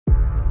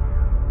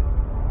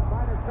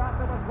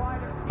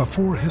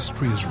Before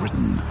history is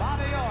written,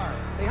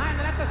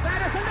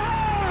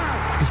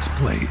 it's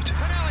played.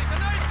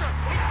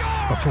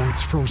 Before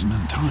it's frozen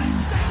in time,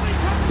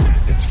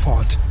 it's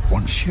fought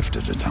one shift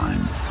at a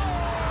time.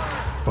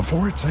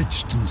 Before it's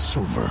etched in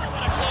silver,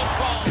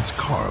 it's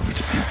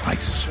carved in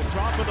ice.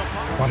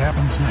 What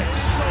happens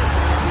next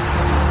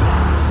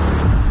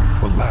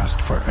will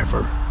last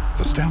forever.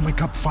 The Stanley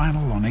Cup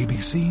Final on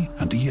ABC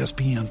and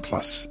ESPN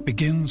Plus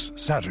begins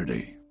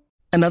Saturday.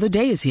 Another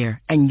day is here,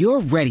 and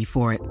you're ready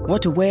for it.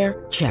 What to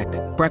wear? Check.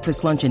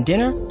 Breakfast, lunch, and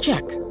dinner?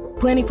 Check.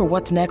 Planning for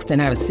what's next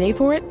and how to save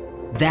for it?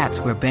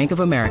 That's where Bank of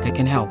America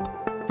can help.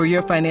 For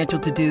your financial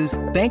to-dos,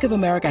 Bank of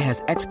America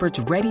has experts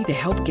ready to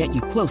help get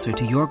you closer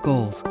to your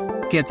goals.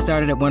 Get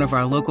started at one of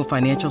our local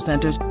financial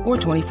centers or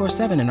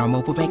 24/7 in our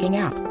mobile banking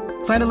app.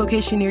 Find a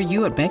location near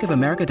you at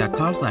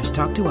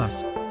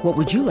bankofamerica.com/talktous. What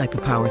would you like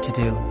the power to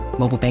do?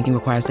 Mobile banking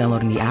requires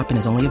downloading the app and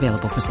is only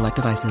available for select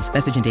devices.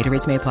 Message and data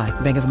rates may apply.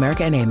 Bank of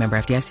America N.A., member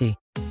FDIC.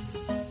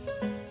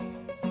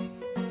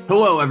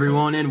 Hello,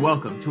 everyone, and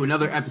welcome to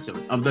another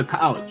episode of the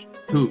College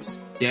Hoops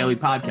Daily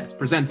Podcast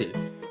presented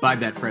by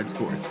Betfred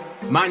Sports.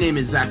 My name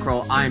is Zach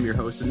Kroll. I am your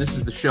host, and this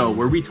is the show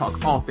where we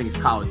talk all things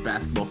college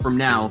basketball from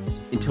now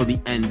until the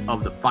end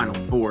of the Final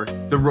Four.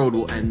 The road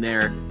will end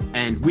there,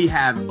 and we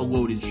have a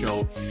loaded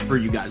show for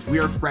you guys. We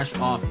are fresh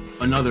off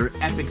another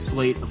epic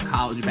slate of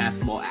college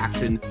basketball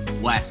action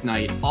last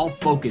night. All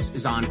focus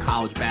is on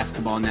college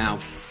basketball now.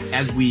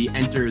 As we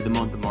enter the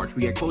month of March,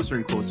 we get closer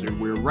and closer.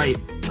 We're right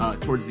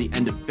towards the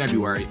end of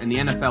February, and the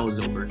NFL is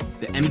over.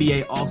 The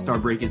NBA All-Star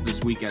break is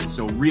this weekend,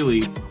 so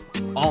really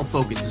all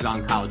focus is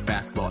on college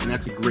basketball, and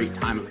that's a great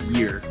time of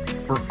year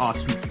for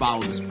us who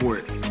follow the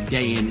sport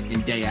day in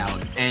and day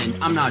out. And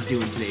I'm not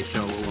doing today's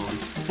show alone.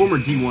 Former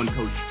D1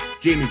 coach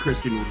Jamion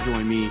Christian will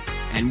join me,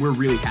 and we're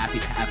really happy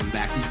to have him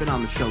back. He's been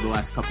on the show the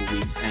last couple of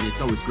weeks, and it's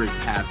always great to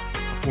have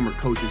a former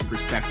coach's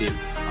perspective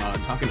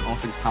talking all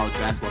things college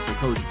basketball. So,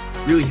 Coach,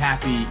 really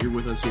happy you're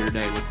with us here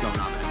today. What's going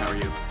on, man? How are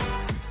you?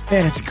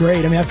 Man, it's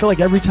great. I mean, I feel like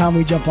every time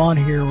we jump on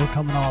here, we're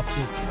coming off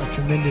just a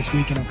tremendous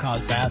weekend of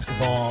college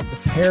basketball. The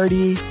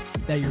parity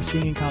that you're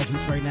seeing in college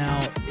hoops right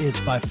now is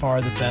by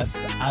far the best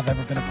I've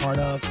ever been a part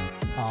of.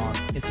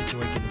 It's a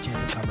joy getting a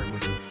chance to cover it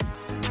with you.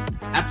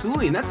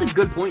 Absolutely, and that's a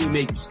good point you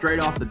make straight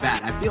off the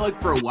bat. I feel like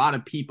for a lot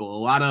of people,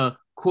 a lot of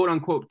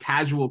quote-unquote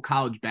casual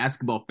college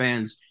basketball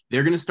fans,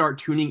 they're going to start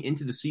tuning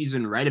into the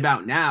season right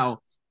about now.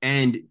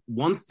 And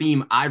one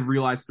theme I've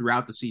realized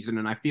throughout the season,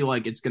 and I feel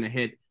like it's going to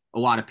hit a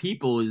lot of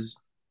people, is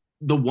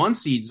the one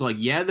seeds, like,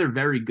 yeah, they're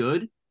very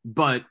good,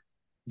 but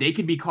they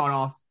could be caught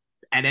off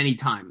at any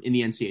time in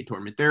the NCAA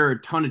tournament. There are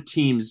a ton of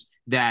teams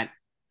that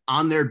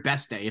on their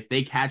best day, if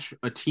they catch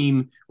a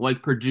team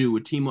like Purdue,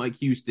 a team like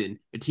Houston,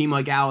 a team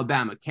like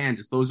Alabama,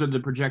 Kansas, those are the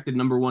projected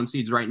number one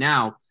seeds right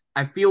now.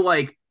 I feel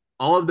like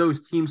all of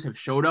those teams have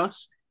showed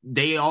us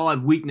they all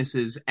have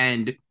weaknesses,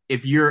 and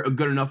if you're a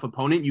good enough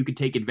opponent, you could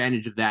take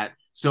advantage of that.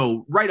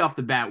 So right off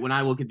the bat, when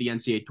I look at the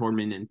NCAA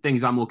tournament and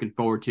things I'm looking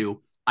forward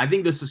to, I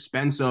think the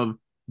suspense of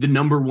the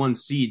number one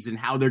seeds and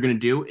how they're going to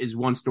do is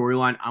one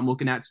storyline I'm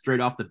looking at straight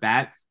off the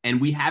bat.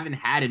 And we haven't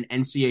had an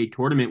NCAA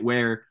tournament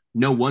where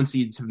no one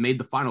seeds have made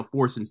the Final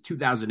Four since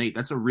 2008.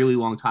 That's a really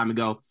long time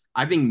ago.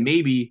 I think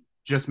maybe,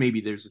 just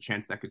maybe, there's a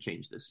chance that could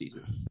change this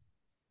season.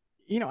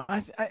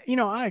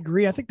 I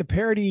agree. I think the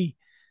parity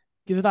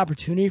gives an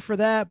opportunity for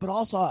that, but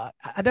also I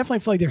definitely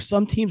feel like there's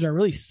some teams that are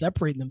really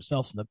separating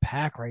themselves from the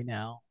pack right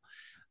now.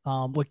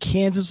 What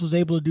Kansas was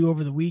able to do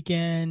over the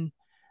weekend,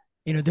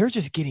 they're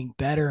just getting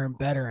better and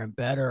better and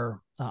better.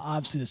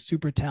 Obviously, the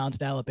super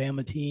talented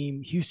Alabama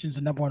team. Houston's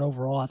the number one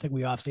overall. I think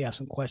we obviously have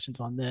some questions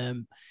on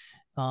them.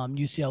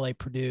 UCLA,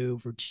 Purdue,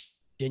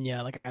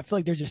 Virginia. Like, I feel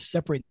like they're just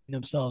separating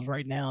themselves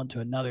right now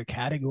into another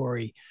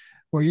category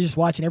where you're just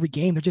watching every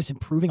game. They're just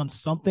improving on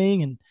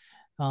something.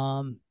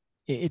 And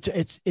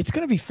it's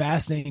going to be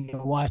fascinating to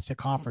watch the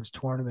conference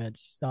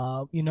tournaments.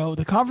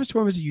 The conference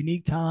tournament is a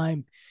unique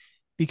time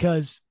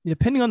because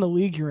depending on the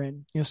league you're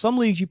in, some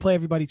leagues you play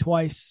everybody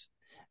twice.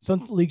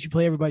 Some leagues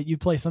you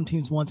play some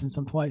teams once and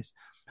some twice.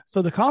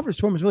 So the conference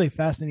tournament is really a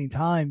fascinating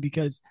time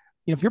because,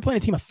 if you're playing a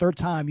team a third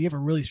time, you have a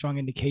really strong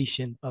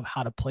indication of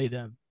how to play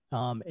them.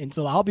 And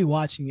so I'll be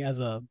watching as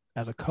a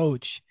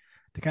coach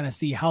to kind of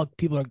see how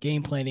people are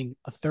game planning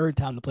a third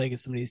time to play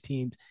against some of these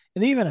teams.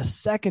 And then even a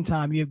second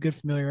time, you have good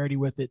familiarity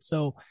with it.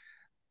 So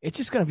it's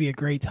just going to be a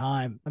great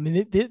time. I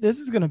mean, this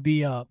is going to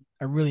be a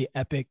really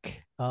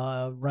epic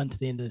run to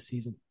the end of the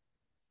season.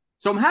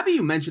 So I'm happy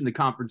you mentioned the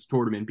conference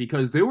tournament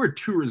because there were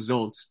two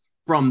results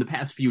from the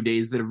past few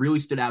days that have really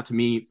stood out to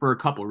me for a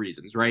couple of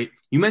reasons, right?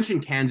 You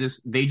mentioned Kansas.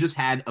 They just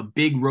had a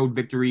big road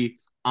victory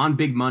on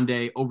Big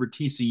Monday over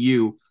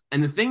TCU.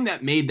 And the thing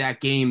that made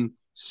that game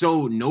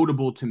so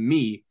notable to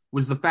me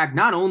was the fact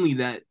not only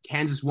that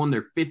Kansas won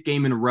their fifth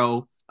game in a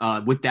row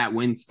with that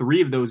win,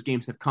 3 of those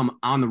games have come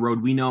on the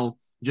road. We know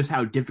just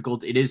how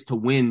difficult it is to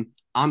win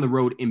on the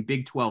road in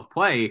Big 12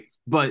 play.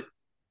 But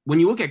when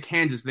you look at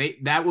Kansas,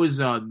 that was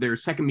their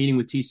second meeting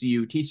with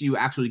TCU. TCU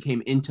actually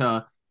came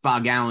into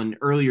Fog Allen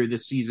earlier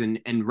this season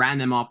and ran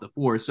them off the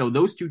floor. So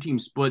those two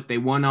teams split. They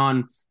won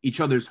on each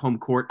other's home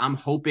court. I'm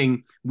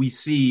hoping we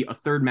see a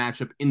third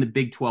matchup in the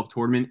Big 12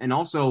 tournament. And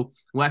also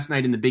last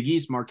night in the Big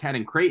East, Marquette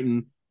and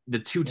Creighton, the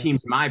two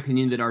teams, in my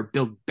opinion, that are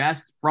built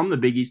best from the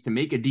Big East to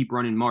make a deep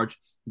run in March,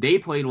 they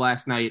played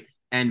last night,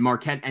 and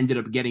Marquette ended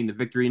up getting the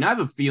victory. And I have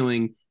a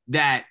feeling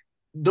that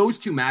those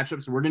two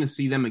matchups, we're going to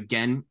see them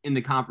again in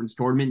the conference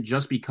tournament,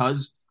 just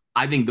because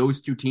I think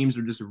those two teams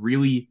are just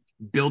really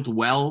built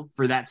well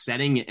for that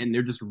setting, and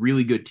they're just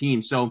really good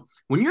teams. So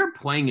when you're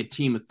playing a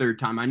team a third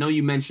time, I know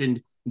you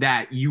mentioned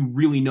that you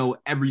really know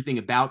everything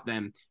about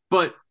them,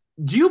 but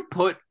do you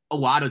put a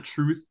lot of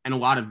truth and a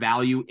lot of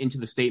value into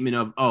the statement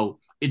of, oh,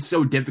 it's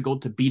so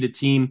difficult to beat a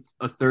team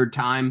a third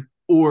time?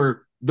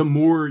 Or the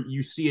more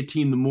you see a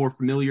team, the more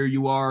familiar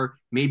you are,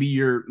 maybe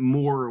you're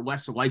more or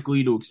less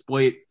likely to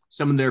exploit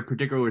some of their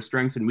particular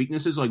strengths and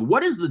weaknesses? Like,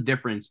 what is the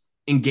difference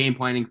in game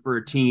planning for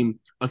a team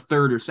a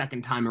third or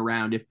second time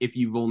around if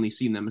you've only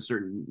seen them a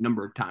certain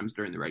number of times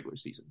during the regular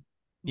season?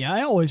 Yeah,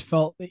 I always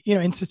felt,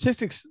 and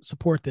statistics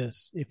support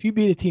this. If you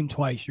beat a team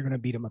twice, you're going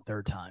to beat them a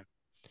third time.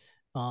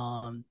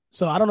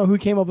 So I don't know who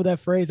came up with that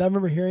phrase. I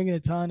remember hearing it a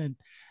ton,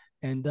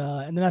 and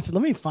then I said,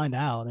 let me find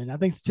out. And I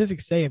think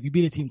statistics say if you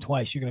beat a team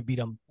twice, you're going to beat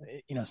them,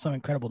 some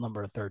incredible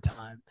number a third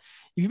time.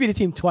 If you beat a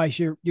team twice,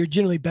 you're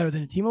generally better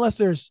than a team, unless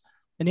there's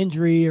an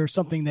injury or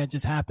something that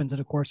just happens in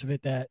the course of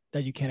it that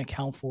you can't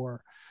account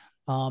for.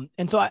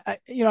 And so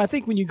I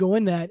think when you go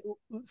in that,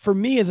 for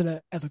me as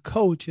a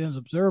coach and as an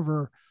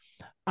observer,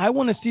 I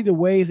want to see the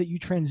ways that you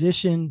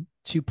transition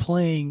to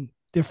playing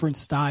different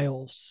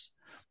styles.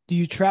 Do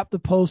you trap the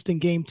post in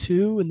game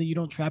 2 and then you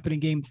don't trap it in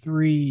game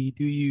 3?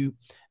 Do you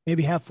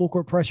maybe have full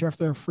court pressure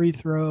after a free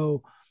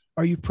throw?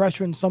 Are you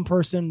pressuring some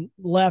person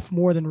left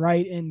more than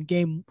right in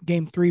game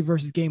 3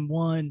 versus game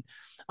 1?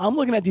 I'm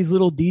looking at these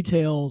little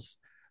details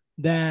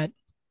that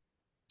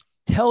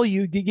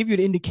give you an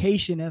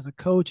indication as a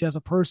coach, as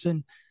a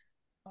person,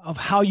 of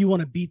how you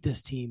want to beat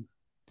this team.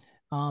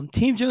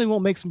 Teams generally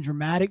won't make some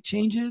dramatic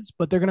changes,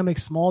 but they're going to make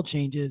small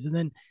changes. And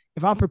then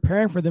if I'm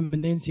preparing for them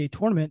in the NCAA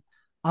tournament,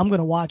 I'm going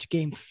to watch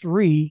game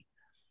 3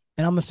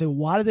 and I'm going to say,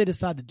 why did they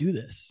decide to do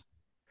this?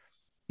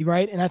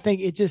 Right. And I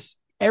think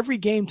every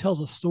game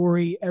tells a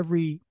story.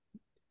 Every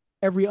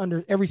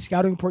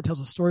scouting report tells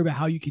a story about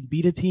how you can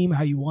beat a team,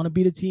 how you want to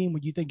beat a team,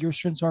 what you think your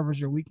strengths are versus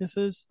your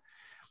weaknesses.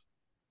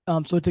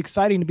 So it's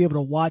exciting to be able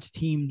to watch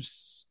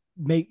teams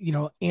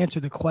answer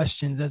the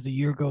questions as the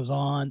year goes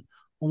on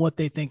what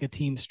they think a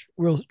team's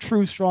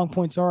true strong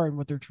points are and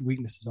what their true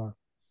weaknesses are.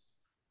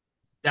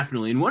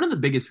 Definitely. And one of the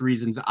biggest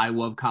reasons I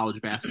love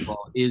college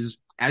basketball is,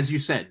 as you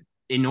said,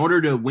 in order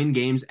to win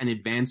games and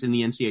advance in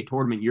the NCAA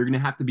tournament, you're going to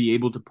have to be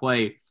able to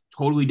play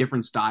totally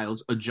different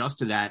styles, adjust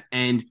to that.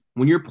 And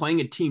when you're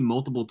playing a team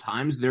multiple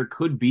times, there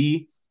could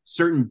be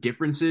certain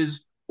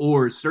differences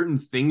or certain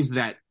things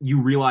that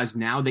you realize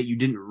now that you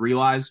didn't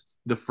realize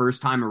the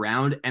first time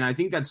around. And I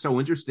think that's so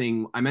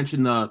interesting. I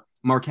mentioned the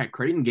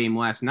Marquette-Creighton game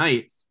last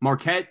night.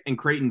 Marquette and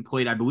Creighton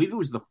played, I believe it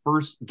was the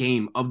first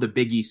game of the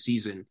Big East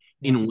season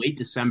in late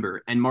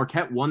December, and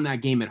Marquette won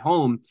that game at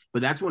home,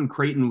 but that's when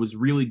Creighton was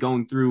really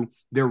going through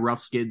their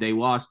rough skid. They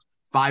lost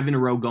 5 in a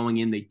row going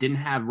in. They didn't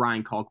have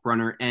Ryan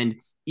Kalkbrenner, and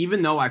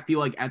even though I feel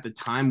like at the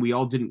time we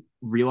all didn't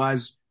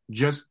realize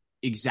just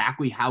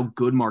exactly how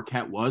good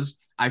Marquette was,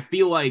 I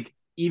feel like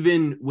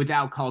even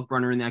without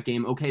Kalkbrenner in that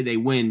game, okay, they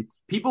win.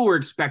 People were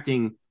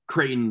expecting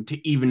Creighton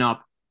to even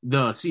up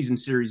the season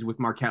series with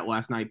Marquette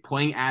last night,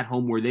 playing at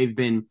home where they've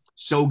been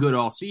so good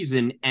all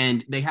season,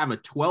 and they have a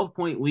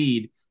 12-point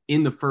lead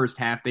in the first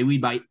half. They lead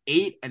by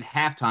 8 at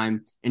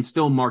halftime, and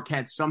still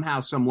Marquette somehow,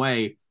 some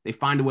way, they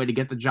find a way to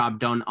get the job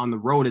done on the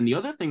road. And the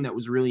other thing that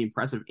was really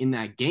impressive in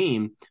that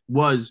game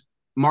was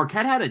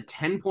Marquette had a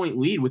 10-point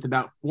lead with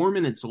about 4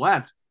 minutes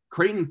left.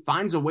 Creighton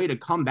finds a way to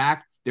come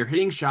back. They're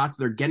hitting shots,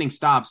 they're getting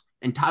stops,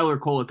 and Tyler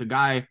Kolek, a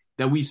guy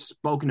that we've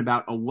spoken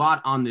about a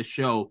lot on this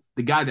show,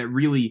 the guy that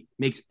really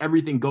makes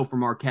everything go for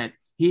Marquette,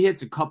 he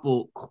hits a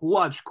couple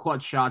clutch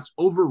shots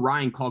over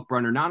Ryan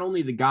Kalkbrenner, not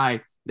only the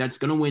guy that's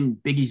going to win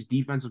Big East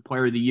Defensive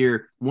Player of the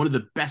Year, one of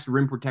the best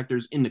rim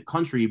protectors in the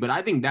country, but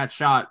I think that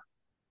shot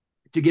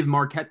to give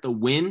Marquette the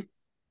win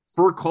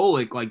for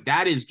Kolek, like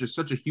that is just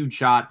such a huge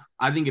shot.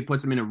 I think it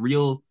puts him in a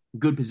real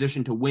good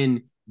position to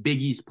win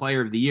Big East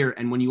Player of the Year.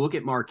 And when you look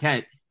at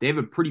Marquette, they have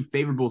a pretty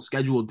favorable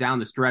schedule down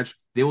the stretch.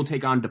 They will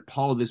take on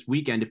DePaul this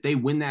weekend. If they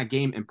win that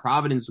game and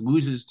Providence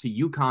loses to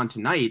UConn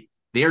tonight,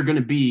 they are going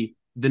to be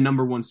the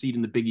number 1 seed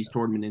in the Big East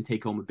tournament and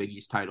take home a Big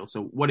East title.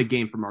 So what a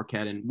game for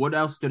Marquette. And what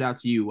else stood out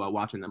to you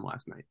watching them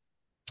last night?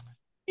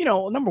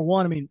 Number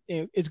one, I mean,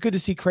 it's good to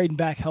see Creighton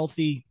back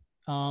healthy.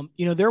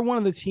 They're one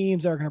of the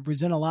teams that are going to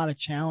present a lot of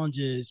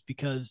challenges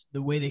because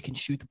the way they can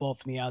shoot the ball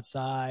from the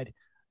outside,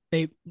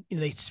 they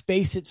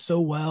space it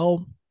so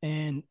well.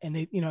 And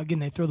they, again,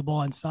 they throw the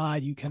ball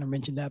inside. You kind of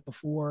mentioned that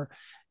before.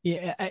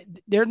 Yeah,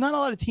 there are not a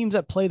lot of teams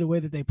that play the way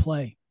that they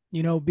play.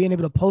 Being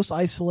able to post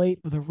isolate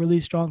with a really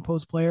strong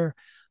post player.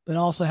 but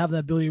also have the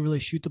ability to really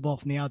shoot the ball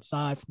from the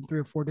outside from 3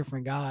 or 4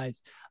 different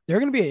guys. They're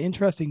going to be an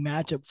interesting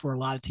matchup for a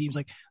lot of teams.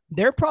 Like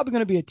they're probably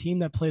going to be a team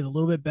that plays a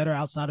little bit better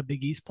outside of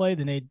Big East play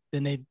than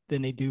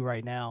they do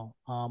right now.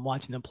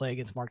 Watching them play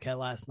against Marquette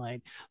last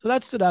night, so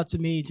that stood out to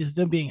me. Just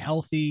them being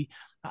healthy.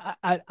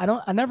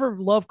 I never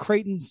love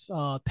Creighton's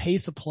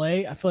pace of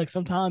play. I feel like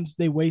sometimes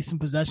they waste some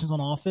possessions on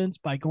offense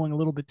by going a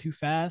little bit too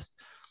fast.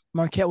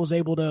 Marquette was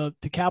able to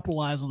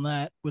capitalize on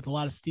that with a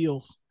lot of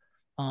steals.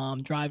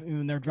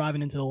 When they're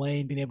driving into the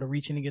lane, being able to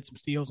reach in and get some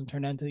steals and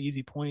turn that into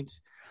easy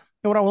points.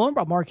 And what I learned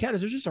about Marquette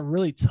is they're just a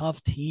really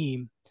tough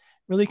team,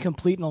 really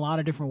complete in a lot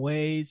of different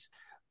ways.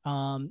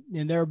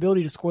 And their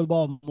ability to score the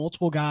ball with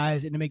multiple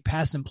guys and to make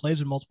passes and plays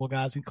with multiple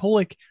guys. I mean,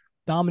 Kolek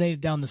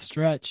dominated down the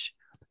stretch,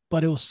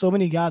 but it was so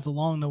many guys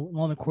along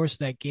the course of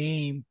that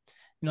game.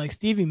 Like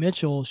Stevie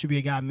Mitchell should be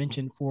a guy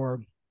mentioned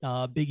for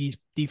Big East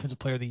Defensive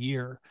Player of the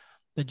Year.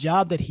 The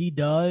job that he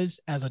does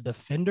as a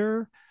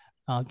defender,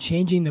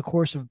 changing the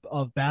course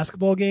of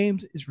basketball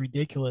games is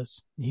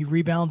ridiculous. He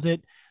rebounds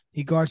it.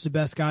 He guards the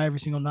best guy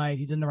every single night.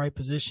 He's in the right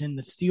position.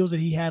 The steals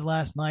that he had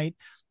last night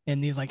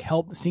and these like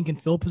help sink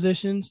and fill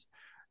positions,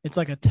 it's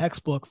like a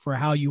textbook for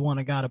how you want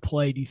a guy to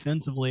play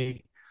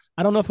defensively.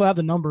 I don't know if he'll have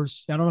the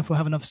numbers. I don't know if he'll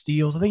have enough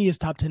steals. I think he is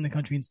top 10 in the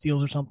country in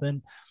steals or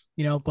something,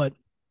 but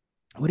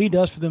what he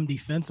does for them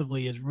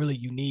defensively is really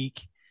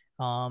unique.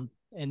 And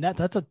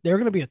they're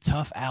going to be a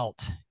tough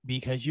out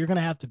because you're going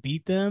to have to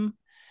beat them.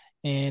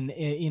 And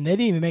they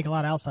didn't even make a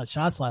lot of outside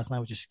shots last night,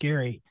 which is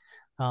scary.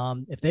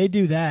 If they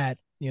do that,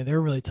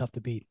 they're really tough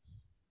to beat.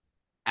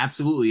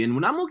 Absolutely. And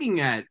when I'm looking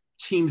at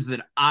teams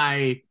that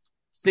I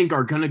think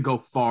are going to go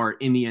far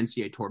in the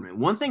NCAA tournament,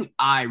 one thing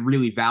I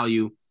really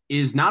value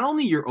is not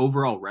only your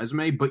overall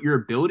resume, but your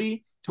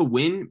ability to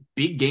win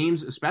big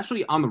games,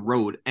 especially on the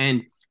road.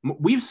 And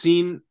we've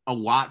seen a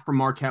lot from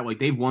Marquette. Like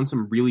they've won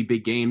some really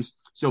big games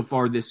so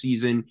far this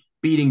season,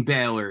 beating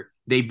Baylor.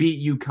 They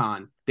beat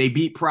UConn. They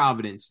beat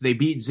Providence. They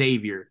beat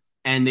Xavier.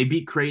 And they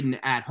beat Creighton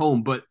at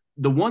home. But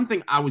the one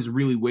thing I was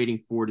really waiting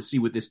for to see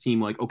with this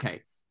team, like,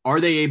 okay,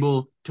 are they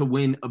able to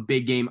win a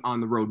big game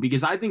on the road?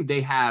 Because I think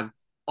they have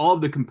all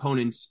of the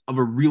components of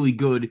a really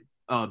good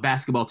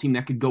basketball team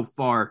that could go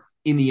far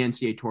in the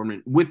NCAA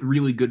tournament with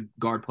really good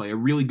guard play, a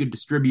really good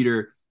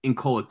distributor in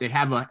Kolek. They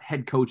have a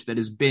head coach that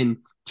has been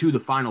to the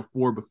Final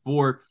Four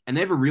before, and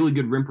they have a really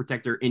good rim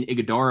protector in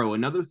Iguodaro.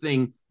 Another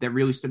thing that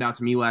really stood out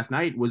to me last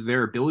night was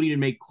their ability to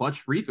make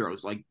clutch free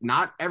throws. Like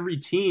not every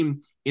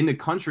team in the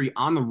country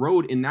on the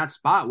road in that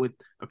spot with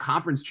a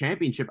conference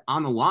championship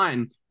on the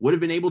line would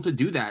have been able to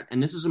do that.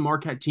 And this is a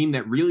Marquette team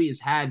that really has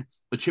had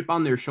a chip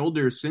on their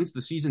shoulders since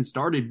the season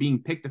started,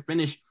 being picked to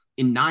finish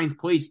in 9th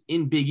place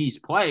in Big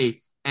East play.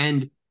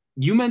 And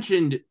you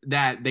mentioned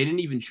that they didn't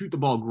even shoot the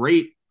ball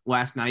great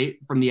last night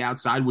from the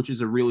outside, which is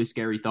a really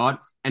scary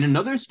thought. And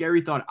another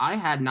scary thought I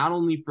had, not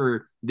only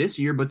for this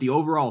year, but the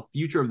overall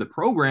future of the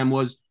program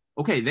was,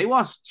 okay, they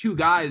lost 2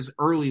 guys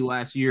early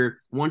last year,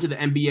 one to the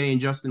NBA and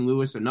Justin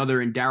Lewis,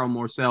 another in Darryl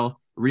Morsell, a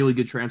really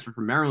good transfer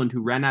from Maryland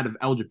who ran out of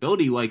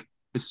eligibility. Like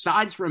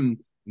besides from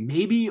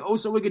maybe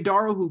Oso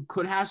Iguodaro, who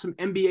could have some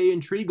NBA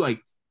intrigue, like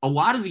a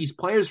lot of these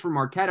players from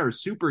Marquette are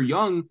super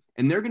young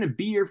and they're going to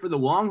be here for the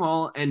long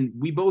haul. And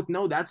we both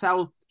know that's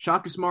how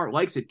Shaka Smart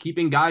likes it,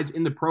 keeping guys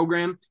in the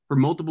program for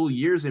multiple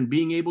years and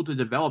being able to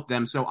develop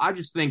them. So I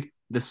just think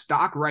the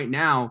stock right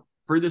now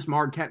for this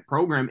Marquette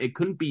program, it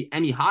couldn't be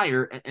any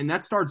higher. And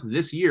that starts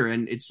this year.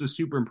 And it's just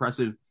super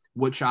impressive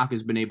what Shaka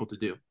has been able to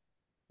do.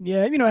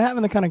 Yeah.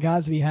 Having the kind of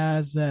guys that he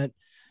has that,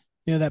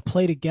 that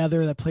play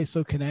together, that play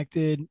so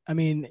connected. I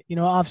mean,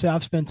 obviously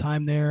I've spent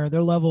time there.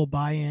 Their level of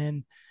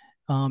buy-in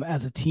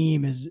as a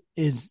team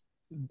is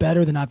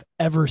better than I've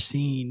ever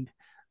seen.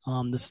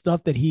 The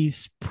stuff that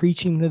he's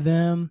preaching to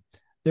them,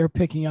 they're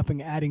picking up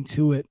and adding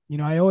to it.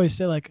 I always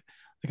say like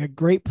a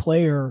great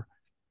player,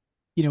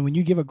 when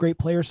you give a great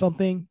player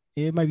something,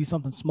 it might be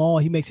something small.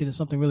 He makes it into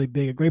something really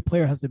big. A great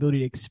player has the ability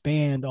to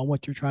expand on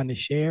what you're trying to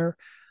share.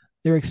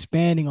 They're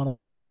expanding on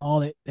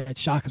all that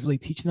Shaka is really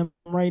teaching them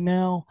right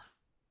now.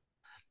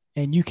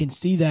 And you can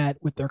see that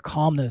with their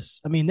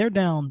calmness. I mean, they're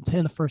down 10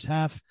 in the first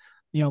half.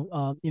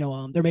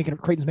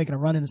 Creighton's making a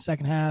run in the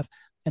second half,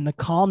 and the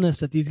calmness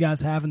that these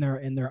guys have in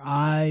their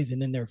eyes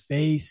and in their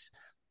face,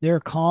 they're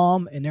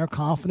calm and they're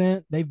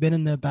confident. They've been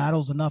in the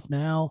battles enough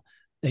now.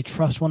 They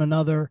trust one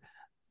another.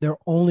 They're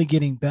only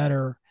getting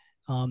better,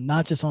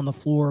 not just on the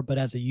floor, but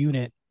as a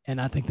unit. And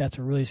I think that's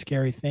a really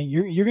scary thing.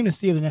 You're going to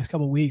see in the next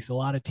couple of weeks, a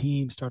lot of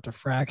teams start to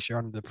fracture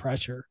under the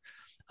pressure.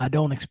 I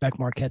don't expect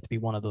Marquette to be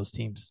one of those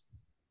teams.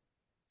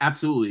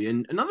 Absolutely.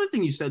 And another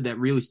thing you said that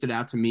really stood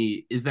out to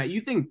me is that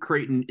you think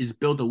Creighton is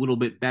built a little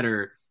bit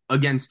better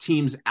against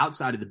teams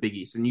outside of the Big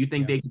East, and you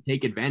think they could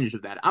take advantage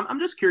of that. I'm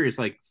just curious,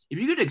 like, if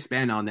you could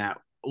expand on that,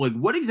 like,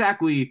 what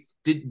exactly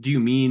do you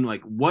mean?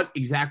 Like, what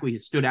exactly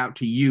has stood out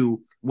to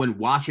you when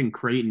watching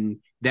Creighton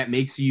that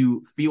makes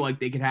you feel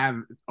like they could have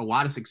a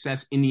lot of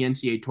success in the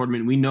NCAA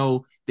tournament? We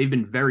know they've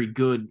been very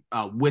good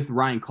with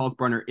Ryan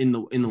Kalkbrenner in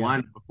the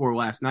lineup before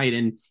last night.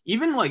 And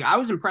even, like, I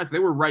was impressed. They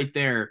were right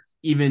there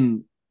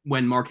even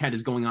when Marquette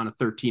is going on a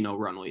 13-0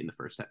 run late in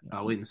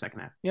the second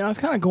half. I was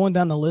kind of going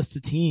down the list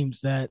of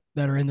teams that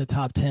are in the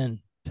top 10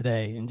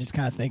 today and just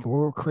kind of thinking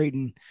we're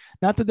creating,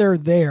 not that they're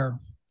there,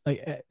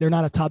 like they're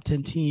not a top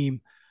 10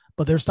 team,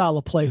 but their style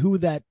of play, who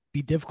would that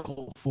be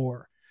difficult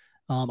for?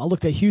 I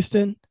looked at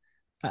Houston.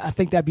 I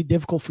think that'd be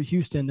difficult for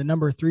Houston. The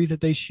number of threes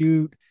that they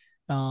shoot,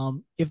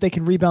 if they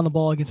can rebound the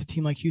ball against a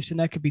team like Houston,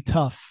 that could be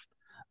tough.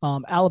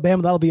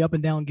 Alabama, that'll be up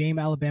and down game.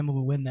 Alabama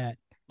will win that.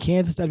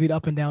 Kansas, that'd be an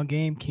up and down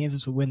game.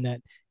 Kansas would win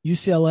that.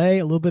 UCLA,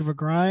 a little bit of a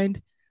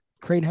grind.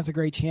 Creighton has a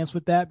great chance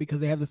with that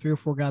because they have the 3 or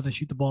 4 guys that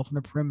shoot the ball from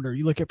the perimeter.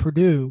 You look at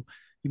Purdue,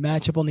 you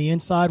match up on the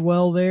inside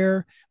well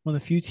there. One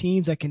of the few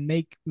teams that can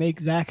make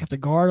Zach have to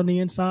guard on the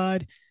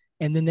inside,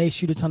 and then they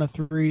shoot a ton of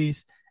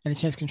threes and a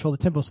chance to control the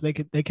tempo, so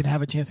they could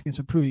have a chance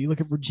against Purdue. You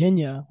look at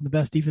Virginia, the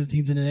best defensive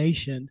teams in the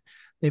nation.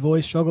 They've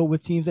always struggled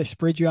with teams that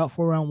spread you out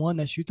 4-on-1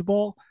 that shoot the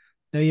ball.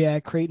 They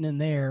add Creighton in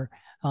there.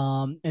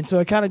 And so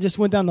it kind of just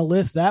went down the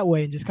list that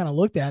way and just kind of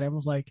looked at it and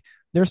was like,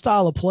 their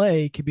style of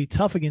play could be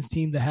tough against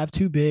teams that have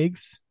 2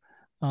 bigs,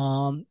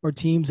 or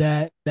teams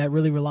that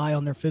really rely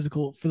on their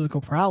physical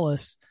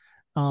prowess.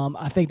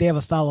 I think they have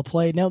a style of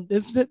play. Now,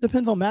 it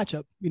depends on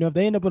matchup. If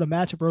they end up with a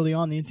matchup early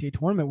on in the NCAA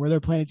tournament where they're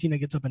playing a team that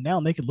gets up and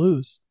down, they could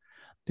lose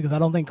because I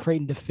don't think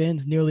Creighton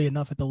defends nearly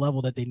enough at the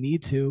level that they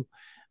need to,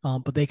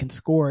 but they can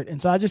score it.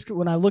 And so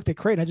when I looked at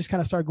Creighton, I just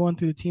kind of started going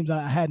through the teams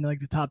I had in like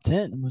the top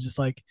 10 and was just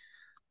like,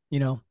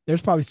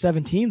 there's probably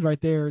 7 teams right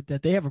there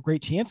that they have a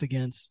great chance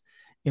against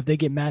if they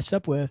get matched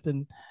up with.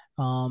 And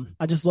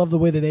I just love the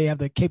way that they have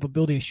the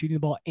capability of shooting the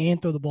ball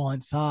and throw the ball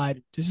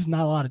inside. There's just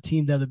not a lot of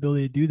teams that have the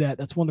ability to do that.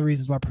 That's one of the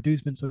reasons why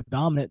Purdue's been so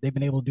dominant. They've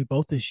been able to do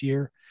both this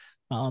year.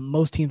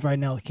 Most teams right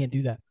now can't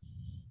do that.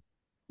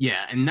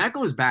 Yeah, and that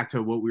goes back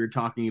to what we were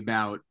talking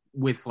about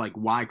with like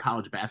why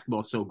college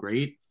basketball is so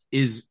great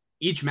is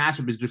each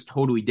matchup is just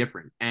totally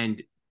different.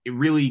 And it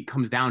really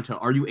comes down to,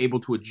 are you able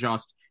to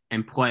adjust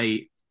and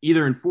play,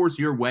 either enforce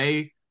your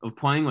way of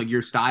playing, like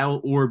your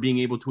style, or being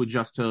able to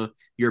adjust to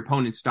your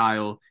opponent's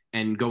style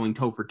and going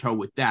toe for toe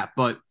with that.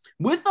 But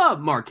with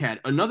Marquette,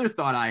 another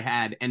thought I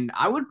had, and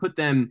I would put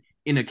them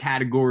in a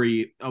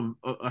category of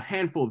a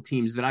handful of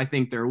teams that I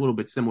think they're a little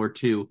bit similar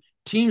to,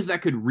 teams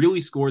that could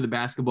really score the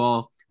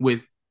basketball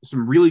with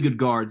some really good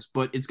guards,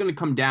 but it's going to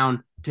come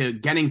down to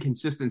getting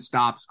consistent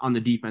stops on the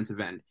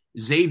defensive end.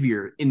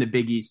 Xavier in the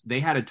Big East,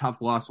 they had a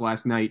tough loss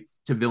last night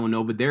to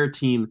Villanova. They're a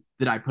team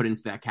that I put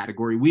into that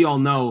category. We all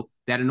know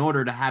that in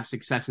order to have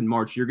success in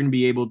March, you're going to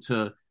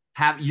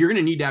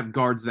need to have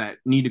guards that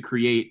need to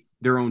create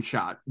their own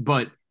shot,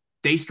 but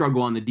they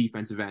struggle on the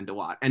defensive end a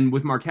lot. And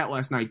with Marquette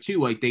last night too,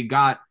 like they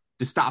got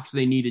the stops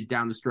they needed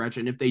down the stretch.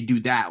 And if they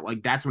do that,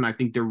 like that's when I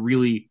think they're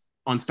really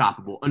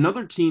unstoppable.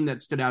 Another team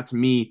that stood out to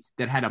me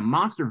that had a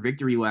monster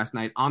victory last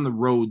night on the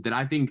road that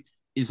I think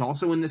is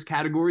also in this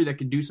category that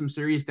could do some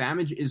serious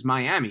damage is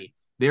Miami.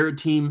 They're a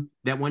team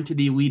that went to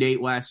the Elite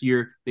Eight last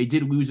year. They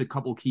did lose a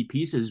couple key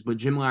pieces, but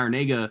Jim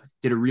Larinaga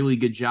did a really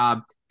good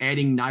job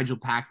adding Nigel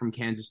Pack from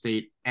Kansas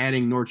State,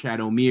 adding Norchad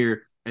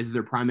Omier as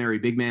their primary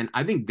big man.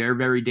 I think they're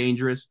very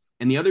dangerous.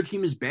 And the other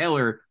team is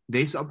Baylor.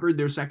 They suffered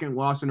their second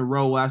loss in a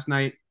row last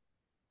night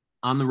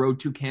on the road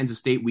to Kansas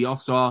State. We all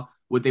saw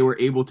what they were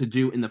able to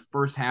do in the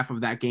first half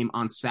of that game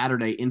on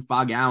Saturday in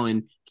Fog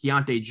Allen.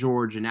 Keontae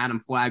George and Adam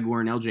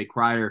Flagler and LJ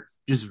Cryer,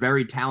 just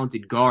very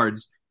talented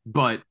guards,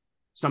 but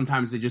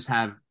sometimes they just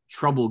have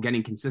trouble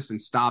getting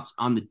consistent stops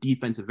on the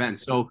defensive end.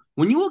 So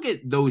when you look at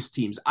those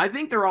teams, I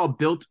think they're all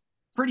built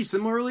pretty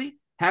similarly,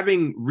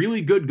 having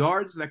really good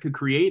guards that could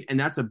create, and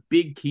that's a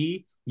big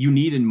key you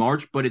need in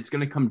March, but it's going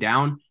to come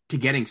down to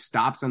getting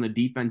stops on the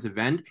defensive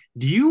end.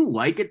 Do you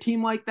like a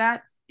team like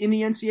that in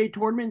the NCAA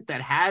tournament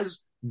that has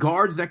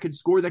guards that could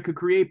score, that could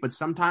create, but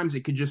sometimes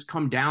it could just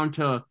come down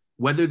to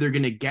whether they're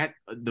going to get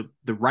the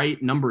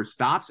right number of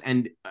stops?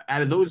 And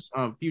out of those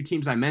few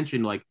teams I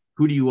mentioned, like,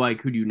 who do you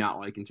like, who do you not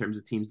like in terms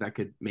of teams that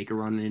could make a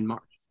run in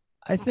March?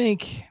 I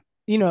think,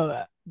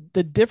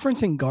 the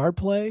difference in guard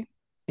play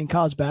in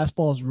college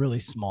basketball is really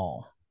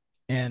small.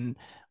 And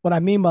what I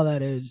mean by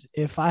that is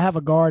if I have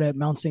a guard at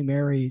Mount St.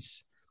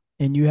 Mary's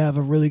and you have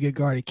a really good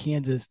guard at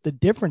Kansas, the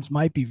difference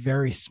might be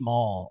very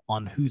small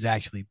on who's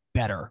actually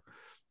better.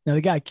 Now,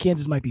 the guy at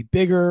Kansas might be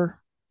bigger,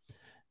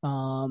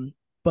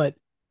 but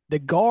the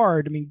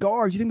guards, you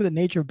think of the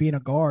nature of being a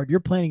guard, you're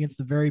playing against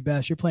the very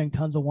best. You're playing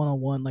tons of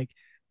one-on-one. Like,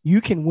 you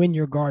can win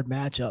your guard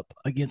matchup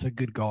against a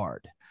good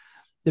guard.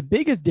 The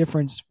biggest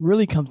difference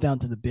really comes down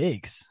to the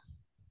bigs,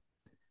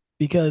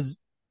 because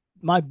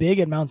my big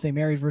at Mount St.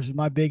 Mary's versus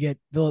my big at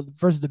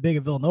versus the big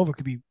at Villanova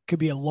could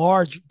be a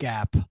large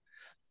gap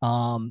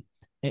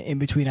in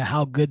between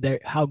how good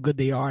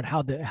they are and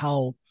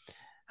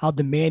how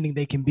demanding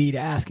they can be to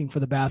asking for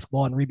the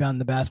basketball and rebounding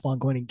the basketball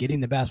and going and getting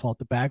the basketball at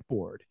the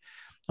backboard.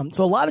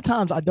 So a lot of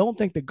times I don't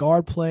think the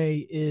guard play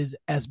is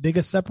as big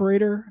a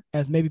separator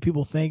as maybe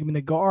people think.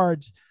 The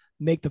guards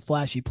make the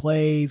flashy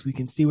plays. We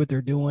can see what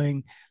they're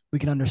doing. We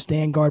can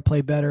understand guard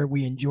play better.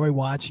 We enjoy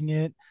watching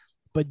it.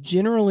 But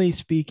generally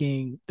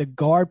speaking, the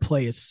guard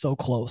play is so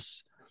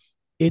close.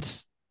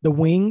 It's the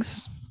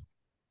wings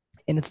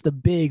and it's the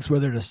bigs where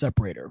they're the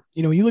separator.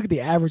 When you look at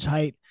the average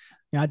height,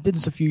 I did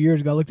this a few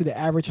years ago. I looked at the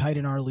average height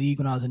in our league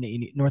when I was in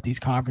the Northeast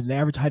Conference. The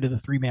average height of the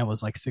 3-man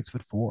was like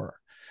 6'4",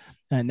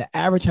 and the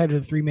average height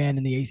of the 3-man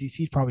in the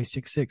ACC is probably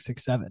 6'6",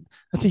 6'7".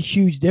 That's a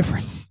huge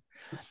difference.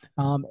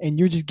 And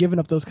you're just giving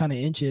up those kind of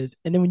inches.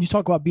 And then when you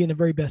talk about being the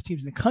very best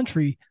teams in the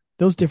country,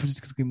 those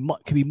differences can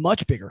be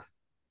much bigger.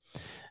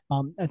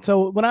 And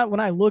so when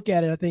I look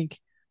at it, I think,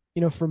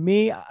 for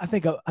me, I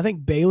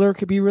think Baylor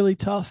could be really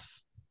tough.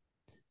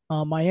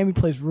 Miami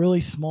plays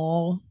really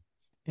small,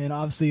 and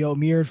obviously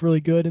O'Meara is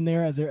really good in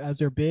there as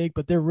they're big,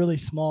 but they're really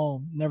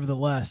small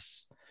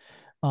nevertheless.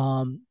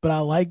 But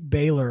I like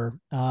Baylor.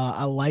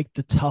 I like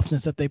the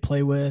toughness that they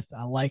play with.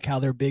 I like how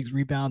their bigs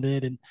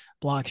rebounded and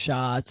block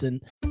shots.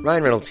 And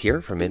Ryan Reynolds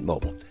here from Mint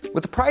Mobile.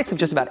 With the price of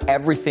just about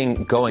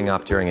everything going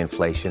up during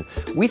inflation,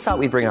 we thought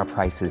we'd bring our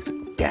prices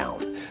down.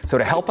 So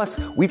to help us,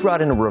 we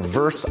brought in a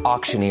reverse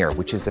auctioneer,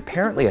 which is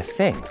apparently a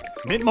thing.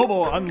 Mint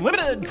Mobile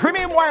Unlimited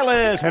Premium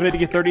Wireless. How to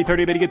get 30,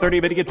 30, bit to get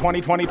 30, bit to get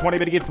 20, 20, 20,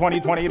 bit to get 20,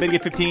 20, bit to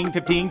get 15,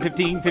 15,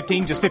 15,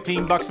 15, just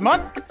 $15 a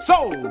month?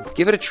 Sold!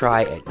 Give it a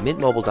try at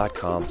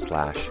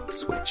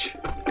mintmobile.com/switch.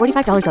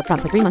 $45 up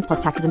front for 3 months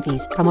plus taxes and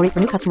fees. Promo rate for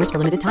new customers for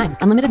limited time.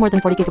 Unlimited more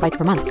than 40 gigabytes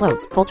per month.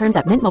 Slows full terms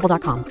at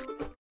mintmobile.com.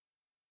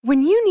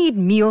 When you need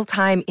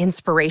mealtime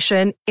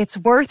inspiration, it's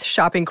worth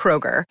shopping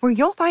Kroger, where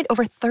you'll find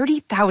over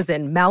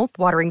 30,000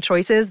 mouth-watering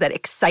choices that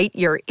excite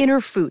your inner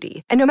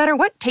foodie. And no matter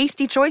what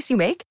tasty choice you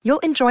make, you'll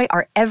enjoy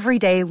our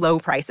everyday low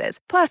prices,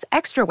 plus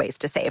extra ways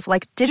to save,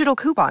 like digital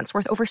coupons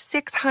worth over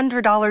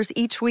 $600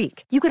 each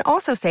week. You can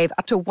also save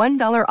up to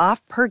 $1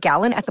 off per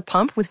gallon at the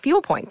pump with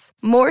fuel points.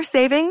 More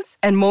savings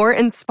and more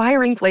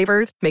inspiring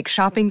flavors make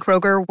shopping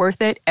Kroger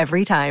worth it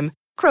every time.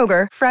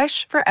 Kroger,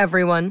 fresh for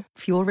everyone.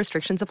 Fuel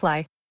restrictions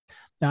apply.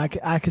 Now,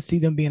 I could see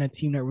them being a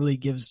team that really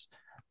gives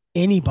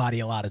anybody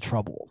a lot of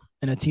trouble,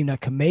 and a team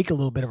that can make a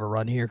little bit of a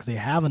run here because they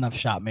have enough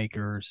shot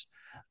makers,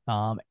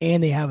 and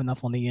they have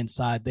enough on the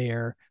inside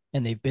there,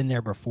 and they've been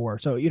there before.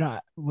 So,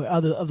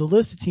 of the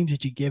list of teams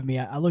that you give me,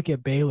 I look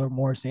at Baylor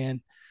more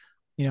saying,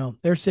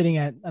 they're sitting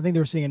at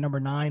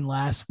number 9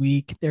 last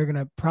week. They're going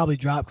to probably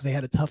drop because they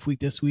had a tough week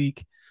this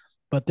week,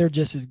 but they're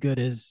just as good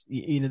as,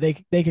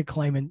 they could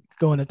claim and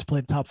go in to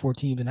play the top 4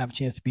 teams and have a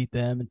chance to beat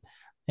them.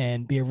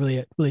 And be a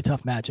really, really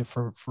tough matchup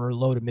for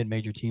low to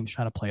mid-major teams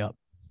trying to play up.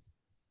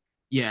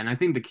 Yeah, and I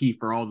think the key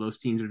for all those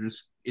teams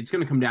it's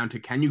going to come down to,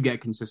 can you get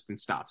consistent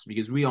stops?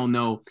 Because we all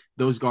know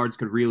those guards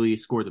could really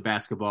score the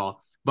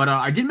basketball. But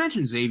I did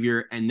mention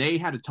Xavier, and they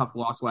had a tough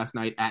loss last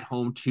night at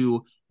home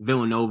to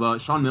Villanova.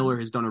 Sean Miller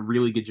has done a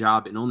really good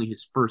job in only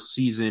his first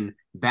season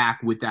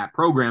back with that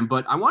program.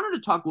 But I wanted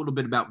to talk a little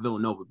bit about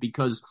Villanova,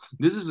 because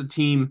this is a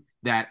team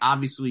that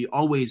obviously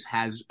always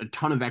has a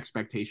ton of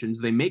expectations.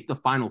 They make the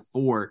Final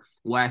Four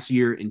last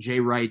year in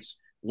Jay Wright's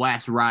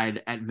last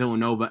ride at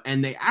Villanova,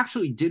 and they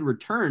actually did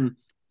return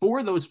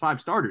 4 of those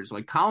 5 starters.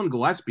 Like Colin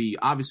Gillespie,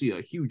 obviously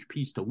a huge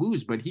piece to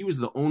lose, but he was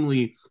the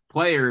only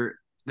player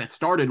that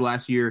started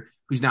last year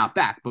who's not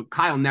back. But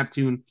Kyle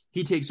Neptune,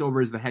 he takes over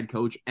as the head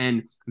coach,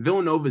 and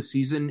Villanova's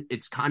season,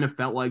 it's kind of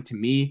felt like, to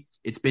me,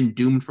 it's been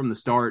doomed from the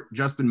start.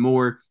 Justin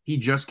Moore, he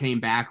just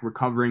came back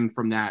recovering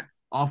from that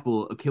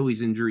awful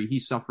Achilles injury he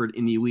suffered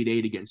in the Elite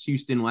Eight against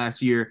Houston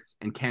last year.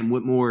 And Cam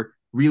Whitmore,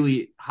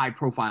 really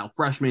high-profile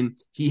freshman,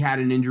 he had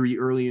an injury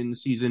early in the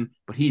season,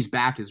 but he's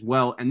back as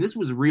well. And this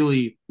was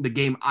really the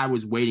game I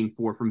was waiting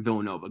for from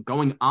Villanova,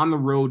 going on the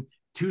road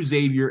to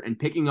Xavier and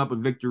picking up a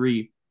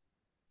victory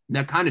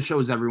that kind of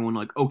shows everyone,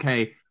 like,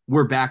 okay,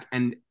 we're back,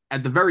 and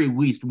at the very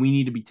least, we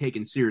need to be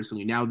taken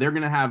seriously. Now, they're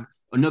going to have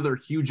another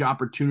huge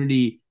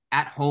opportunity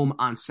at home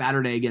on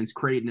Saturday against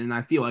Creighton, and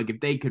I feel like if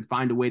they could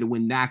find a way to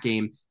win that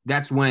game,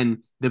 that's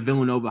when the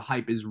Villanova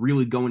hype is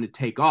really going to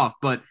take off.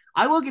 But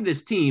I look at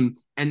this team,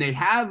 and they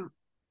have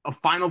a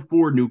Final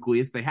Four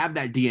nucleus. They have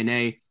that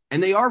DNA,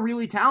 and they are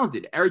really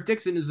talented. Eric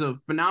Dixon is a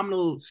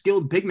phenomenal,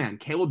 skilled big man.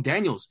 Caleb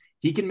Daniels,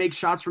 he can make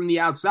shots from the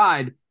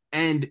outside,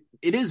 and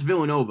it is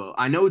Villanova.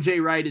 I know Jay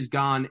Wright is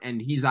gone, and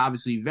he's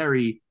obviously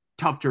very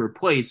tough to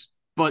replace,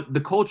 but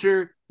the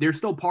culture, there's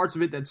still parts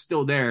of it that's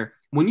still there.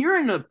 When you're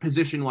in a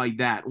position like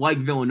that, like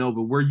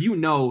Villanova, where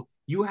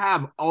you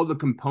have all the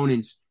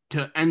components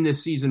to end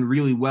this season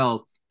really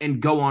well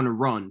and go on a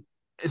run,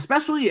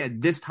 especially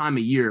at this time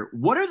of year,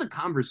 what are the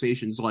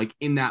conversations like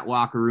in that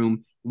locker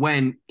room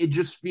when it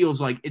just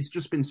feels like it's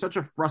just been such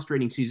a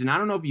frustrating season? I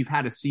don't know if you've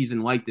had a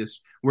season like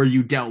this where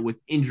you dealt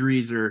with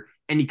injuries or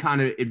any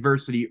kind of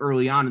adversity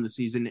early on in the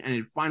season, and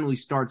it finally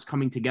starts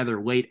coming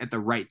together late at the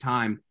right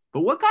time.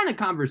 But what kind of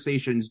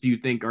conversations do you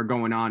think are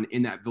going on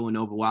in that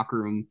Villanova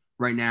locker room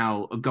right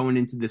now, going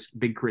into this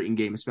big Creighton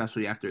game,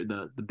 especially after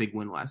the big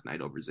win last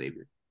night over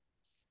Xavier?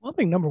 Well, I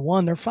think number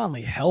one, they're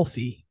finally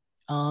healthy.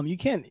 We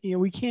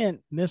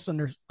can't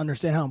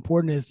misunderstand how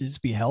important it is to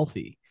just be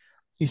healthy.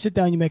 You sit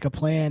down, you make a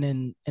plan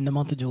in the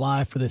month of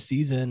July for the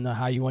season,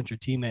 how you want your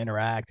team to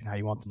interact and how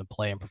you want them to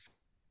play and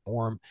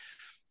perform.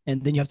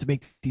 And then you have to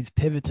make these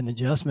pivots and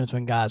adjustments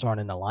when guys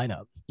aren't in the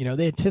lineup.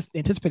 They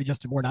anticipated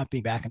Justin Moore not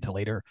being back until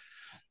later.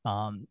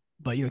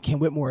 But, Ken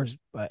Whitmore is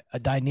a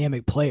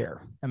dynamic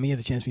player. I mean, he has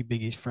a chance to be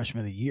Big East Freshman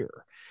of the Year.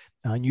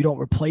 And you don't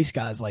replace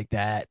guys like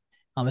that,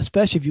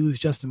 especially if you lose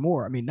Justin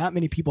Moore. I mean, not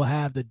many people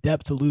have the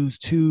depth to lose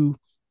 2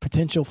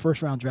 potential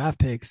first-round draft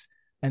picks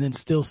and then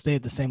still stay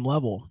at the same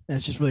level. And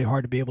it's just really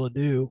hard to be able to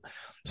do.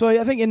 So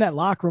I think in that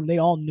locker room, they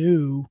all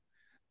knew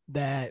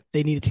that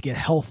they needed to get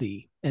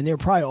healthy. And they're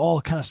probably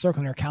all kind of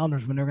circling their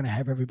calendars when they're going to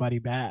have everybody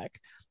back.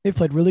 They've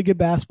played really good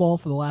basketball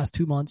for the last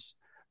 2 months,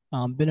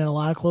 been in a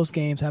lot of close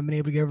games, haven't been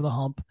able to get over the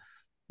hump.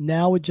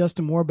 Now with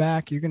Justin Moore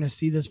back, you're going to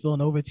see this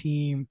Villanova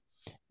team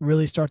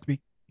really start to be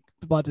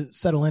about to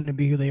settle in and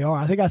be who they are.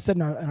 I think I said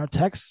in our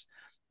texts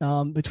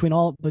between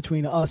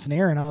us and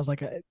Aaron, I was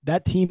like,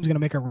 that team's going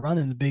to make a run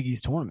in the Big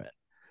East tournament.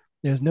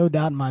 There's no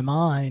doubt in my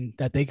mind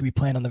that they could be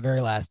playing on the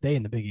very last day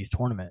in the Big East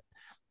tournament.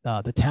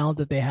 The talent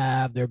that they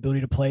have, their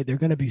ability to play, they're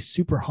going to be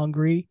super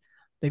hungry.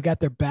 They've got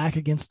their back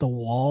against the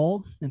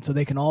wall, and so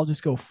they can all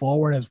just go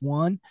forward as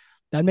one.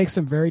 That makes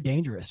them very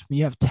dangerous. When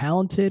you have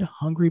talented,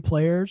 hungry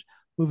players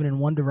moving in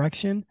one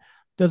direction,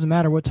 doesn't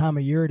matter what time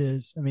of year it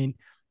is. I mean,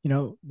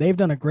 they've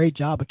done a great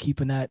job of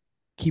keeping that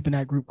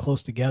group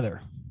close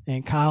together.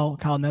 And Kyle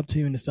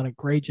Neptune has done a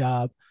great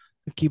job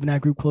of keeping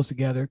that group close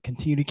together,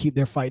 continue to keep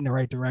their fight in the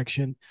right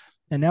direction.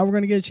 And now we're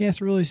going to get a chance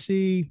to really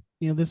see,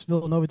 this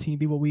Villanova team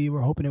be what we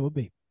were hoping it would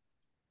be.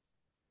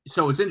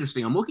 So it's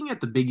interesting. I'm looking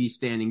at the Big East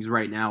standings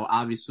right now.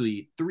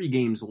 Obviously, 3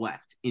 games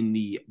left in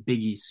the Big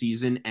East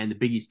season and the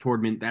Big East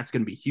tournament. That's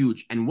going to be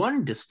huge. And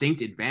one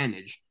distinct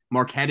advantage,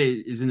 Marquette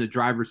is in the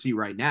driver's seat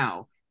right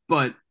now,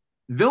 but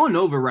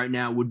Villanova right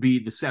now would be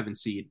the 7th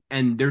seed,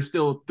 and there's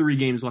still 3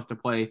 games left to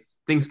play.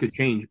 Things could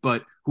change,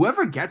 but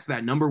whoever gets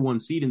that number 1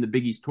 seed in the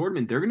Big East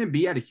tournament, they're going to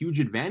be at a huge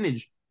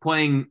advantage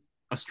playing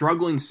a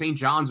struggling St.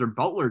 John's or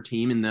Butler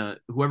team in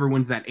whoever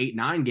wins that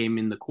 8-9 game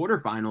in the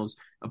quarterfinals,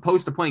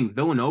 opposed to playing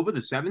Villanova, the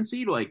 7th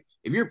seed. Like,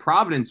 if you're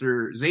Providence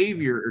or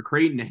Xavier or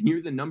Creighton and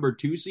you're the number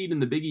 2 seed in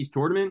the Big East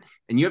tournament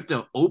and you have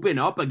to open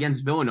up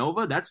against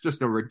Villanova, that's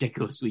just a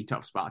ridiculously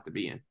tough spot to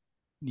be in.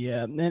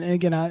 Yeah, and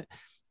again, I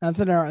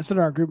said in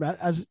our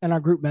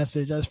group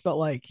message, I just felt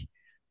like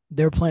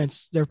they're playing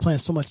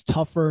so much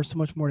tougher, so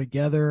much more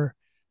together.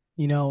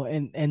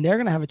 And they're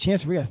going to have a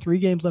chance. We got 3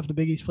 games left in the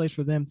Big East place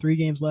for them, 3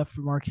 games left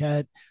for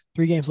Marquette,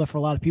 3 games left for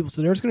a lot of people.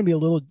 So there's going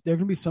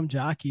to be some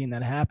jockeying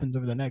that happens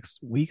over the next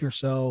week or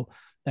so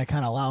that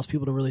kind of allows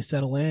people to really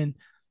settle in.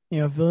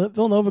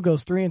 Villanova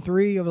goes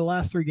 3-3 over the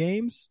last 3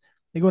 games.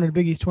 They go into the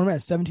Big East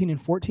tournament at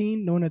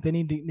 17-14, knowing that they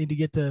need to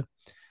get to,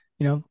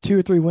 2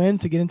 or 3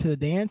 wins to get into the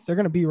dance. They're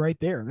going to be right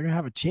there. They're going to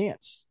have a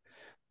chance.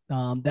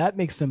 That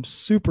makes them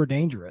super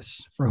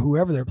dangerous for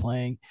whoever they're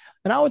playing.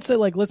 And I would say,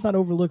 let's not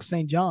overlook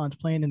St. John's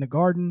playing in the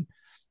Garden,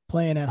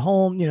 playing at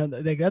home.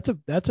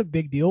 That's a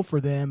big deal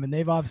for them. And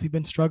they've obviously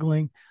been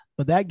struggling,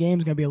 but that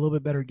game's going to be a little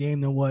bit better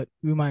game than what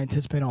we might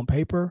anticipate on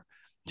paper,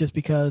 just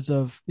because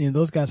of,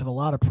 those guys have a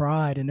lot of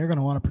pride and they're going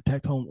to want to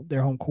protect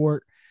their home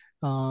court,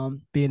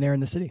 being there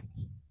in the city.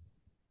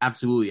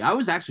 Absolutely. I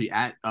was actually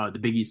at the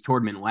Big East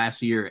tournament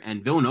last year,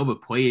 and Villanova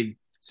played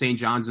St.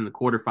 John's in the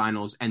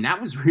quarterfinals, and that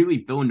was really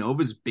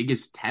Villanova's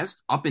biggest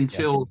test up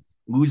until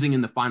losing in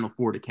the Final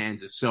Four to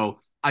Kansas. So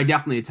I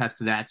definitely attest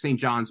to that. St.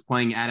 John's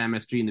playing at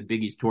MSG in the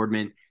Big East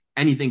tournament,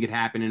 anything could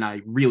happen, and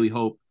I really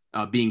hope,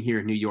 being here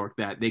in New York,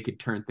 that they could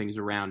turn things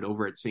around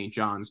over at St.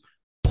 John's.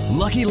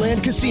 Lucky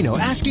Land Casino,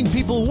 asking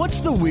people, what's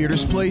the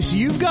weirdest place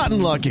you've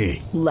gotten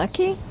lucky?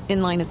 Lucky?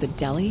 In line at the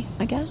deli,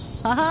 I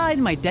guess? Aha,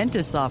 in my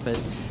dentist's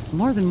office.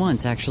 More than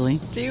once,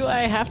 actually. Do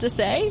I have to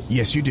say?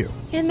 Yes, you do.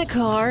 In the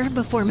car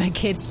before my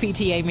kids'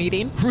 PTA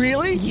meeting.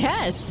 Really?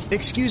 Yes.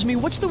 Excuse me,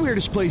 what's the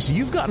weirdest place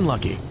you've gotten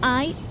lucky?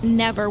 I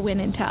never win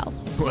and tell.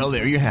 Well,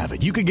 there you have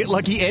it. You can get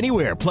lucky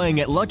anywhere, playing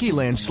at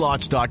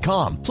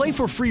LuckyLandSlots.com. Play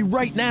for free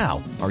right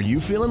now. Are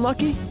you feeling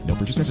lucky? No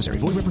purchase necessary.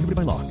 Void where prohibited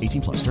by law.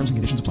 18+. Terms and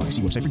conditions apply.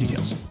 See website for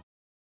details.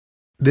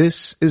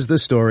 This is the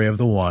story of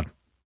the one.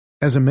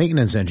 As a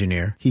maintenance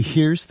engineer, he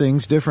hears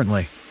things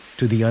differently.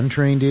 To the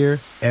untrained ear,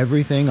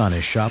 everything on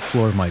his shop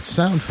floor might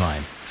sound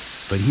fine,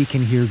 but he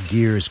can hear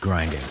gears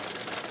grinding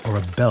or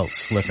a belt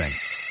slipping.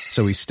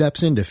 So he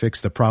steps in to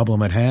fix the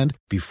problem at hand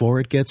before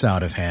it gets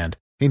out of hand.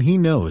 And he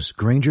knows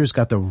Grainger's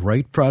got the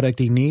right product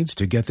he needs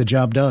to get the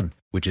job done,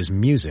 which is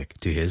music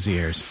to his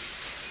ears.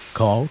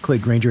 Call,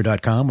 click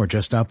Grainger.com, or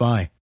just stop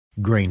by.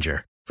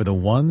 Grainger, for the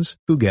ones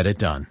who get it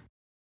done.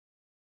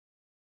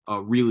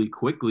 Really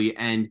quickly,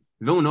 and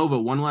Villanova,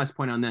 one last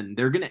point on them,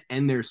 they're going to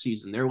end their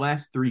season, their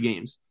last 3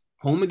 games,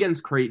 home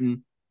against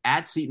Creighton,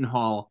 at Seton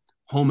Hall,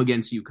 home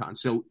against UConn.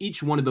 So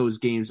each one of those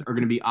games are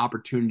going to be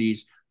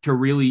opportunities to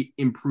really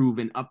improve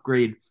and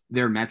upgrade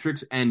their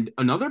metrics. And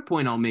another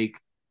point I'll make,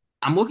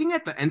 I'm looking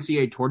at the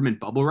NCAA tournament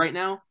bubble right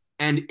now,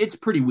 and it's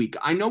pretty weak.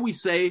 I know we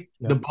say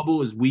the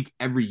bubble is weak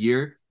every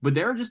year, but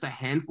there are just a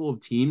handful of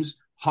teams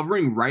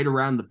hovering right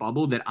around the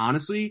bubble that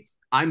honestly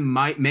I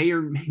may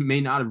or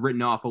may not have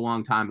written off a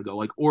long time ago.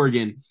 Like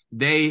Oregon,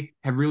 they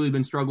have really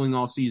been struggling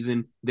all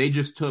season. They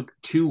just took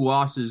 2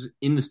 losses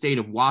in the state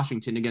of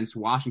Washington against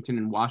Washington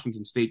and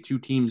Washington State, 2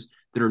 teams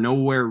that are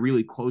nowhere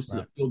really close to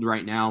the field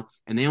right now,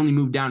 and they only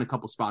moved down a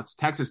couple spots.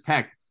 Texas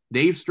Tech,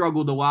 they've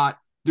struggled a lot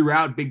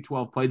throughout Big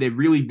 12 play. They've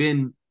really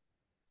been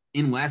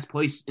in last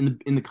place in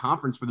the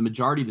conference for the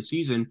majority of the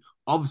season.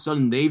 All of a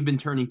sudden, they've been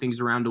turning things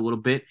around a little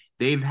bit.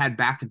 They've had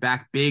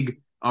back-to-back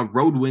big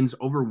road wins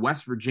over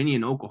West Virginia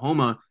and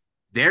Oklahoma.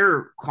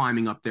 They're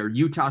climbing up there.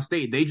 Utah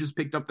State, they just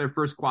picked up their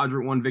first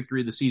quadrant one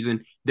victory of the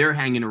season. They're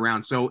hanging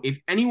around. So if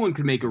anyone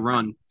could make a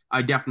run,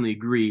 I definitely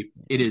agree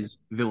it is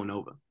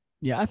Villanova.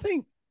 Yeah, I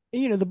think,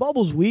 the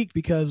bubble's weak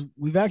because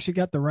we've actually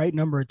got the right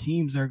number of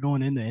teams that are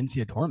going in the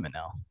NCAA tournament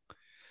now.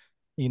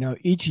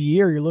 Each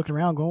year you're looking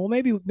around going,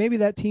 well, maybe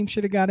that team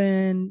should have got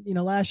in.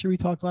 Last year we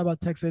talked a lot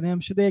about Texas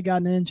A&M. Should they have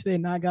gotten in? Should they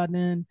have not gotten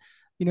in?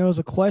 It was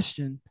a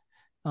question.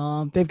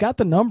 They've got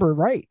the number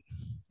right.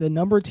 The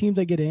number of teams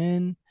that get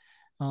in,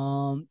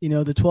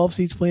 the 12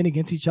 seeds playing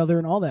against each other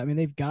and all that. I mean,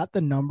 they've got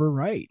the number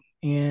right.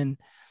 And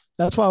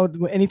that's why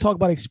any talk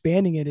about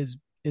expanding it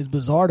is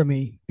bizarre to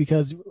me,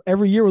 because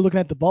every year we're looking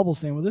at the bubble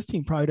saying, well, this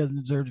team probably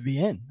doesn't deserve to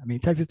be in. I mean,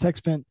 Texas Tech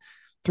spent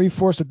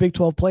 3/4 of Big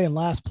 12 play in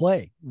last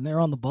play, and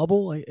they're on the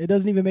bubble. It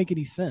doesn't even make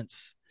any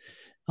sense.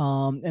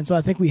 And so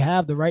I think we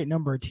have the right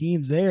number of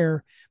teams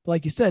there. But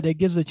like you said, it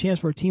gives a chance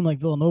for a team like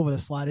Villanova to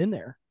slide in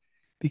there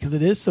because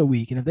it is so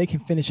weak. And if they can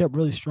finish up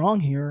really strong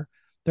here,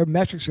 their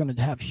metrics are going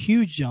to have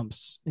huge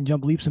jumps and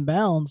jump leaps and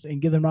bounds and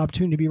give them an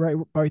opportunity to be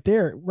right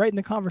there, right in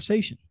the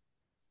conversation.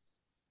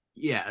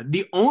 Yeah,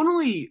 the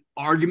only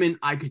argument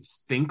I could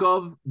think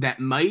of that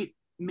might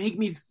make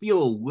me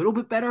feel a little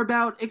bit better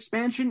about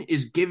expansion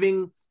is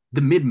giving the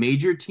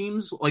mid-major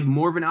teams like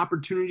more of an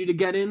opportunity to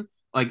get in.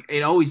 Like,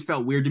 it always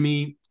felt weird to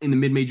me in the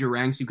mid-major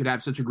ranks. You could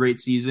have such a great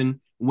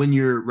season, win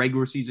your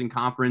regular season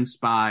conference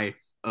by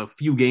a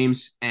few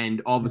games,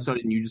 and all of a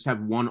sudden you just have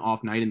one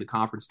off night in the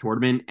conference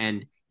tournament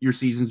and your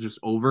season's just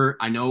over.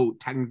 I know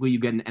technically you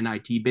get an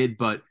NIT bid,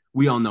 but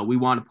we all know we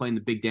want to play in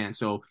the big dance.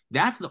 So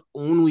that's the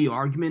only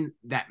argument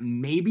that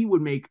maybe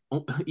would make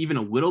even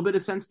a little bit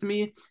of sense to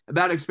me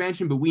about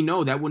expansion. But we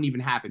know that wouldn't even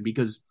happen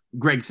because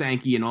Greg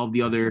Sankey and all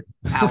the other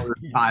Power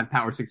 5,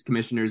 Power 6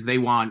 commissioners, they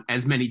want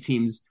as many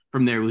teams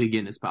from their league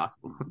in as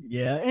possible.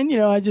 Yeah. And,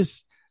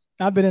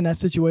 I've been in that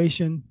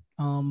situation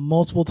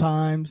multiple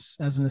times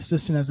as an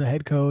assistant, as a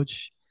head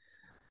coach.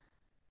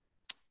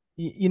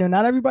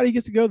 Not everybody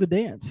gets to go to the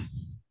dance.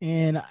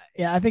 And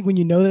I think when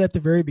you know that at the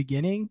very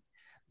beginning,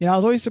 I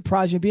was always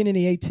surprised, being in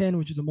the A-10,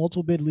 which is a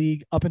multiple bid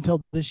league up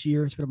until this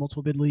year, it's been a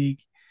multiple bid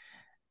league.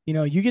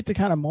 You get to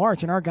kind of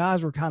march, and our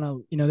guys were kind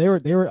of, they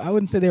were, I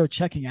wouldn't say they were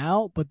checking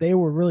out, but they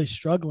were really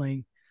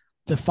struggling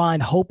to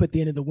find hope at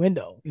the end of the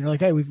window. Like,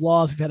 hey, we've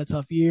lost, we've had a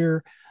tough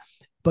year.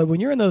 But when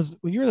you're in those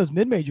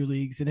mid-major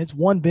leagues and it's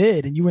one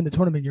bid and you win the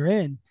tournament you're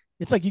in,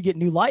 it's like you get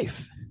new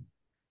life.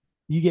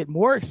 You get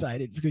more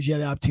excited because you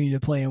have the opportunity to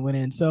play and win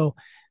in. So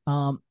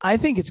I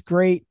think it's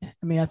great.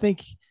 I mean, I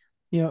think,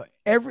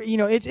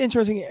 it's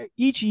interesting.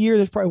 Each year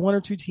there's probably one or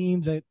two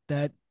teams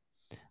that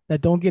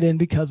don't get in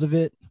because of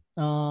it.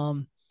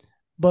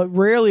 But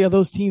rarely are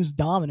those teams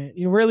dominant.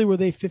 Rarely were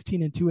they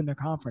 15-2 in their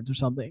conference or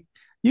something.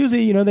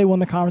 Usually, they won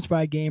the conference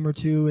by a game or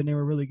two and they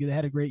were really good. They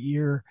had a great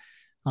year.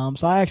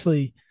 So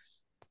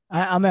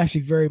I'm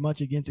actually very much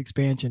against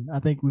expansion.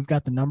 I think we've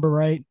got the number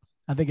right.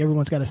 I think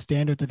everyone's got a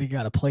standard that they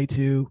got to play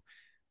to.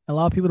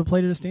 Allow people to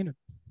play to the standard.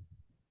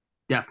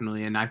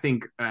 Definitely. And I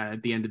think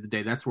at the end of the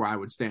day, that's where I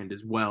would stand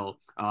as well.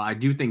 I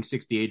do think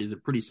 68 is a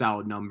pretty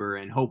solid number,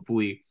 and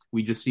hopefully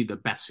we just see the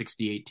best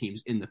 68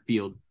 teams in the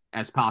field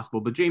as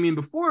possible. But Jamion,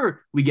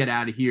 before we get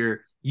out of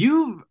here,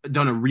 you've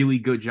done a really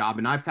good job,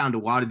 and I've found a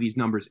lot of these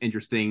numbers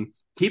interesting,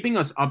 keeping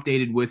us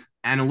updated with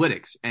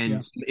analytics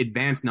and some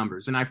advanced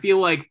numbers. And I feel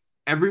like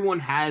everyone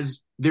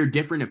has their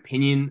different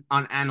opinion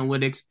on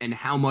analytics and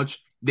how much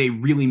they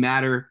really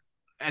matter.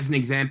 As an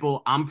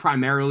example, I'm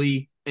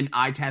primarily an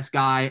eye test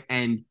guy,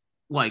 and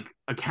like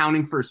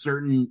accounting for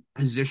certain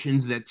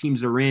positions that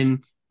teams are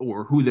in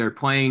or who they're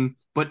playing.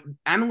 But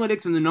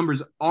analytics and the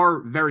numbers are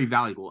very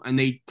valuable, and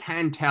they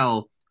can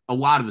tell a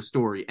lot of the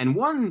story. And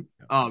one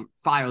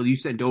file you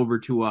sent over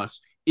to us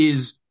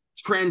is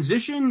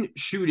transition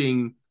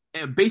shooting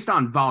based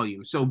on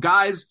volume. So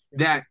guys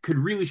that could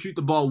really shoot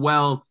the ball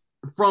well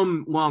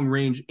from long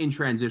range in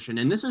transition.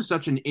 And this is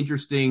such an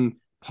interesting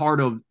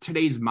part of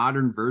today's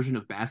modern version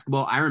of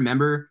basketball. I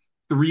remember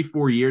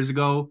 3-4 years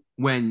ago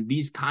when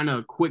these kind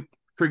of quick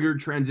triggered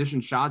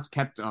transition shots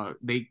kept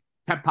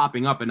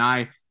popping up, and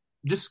I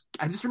just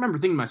remember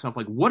thinking to myself,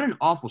 like, what an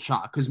awful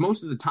shot, because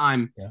most of the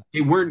time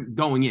they weren't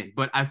going in.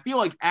 But I feel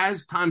like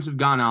as times have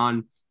gone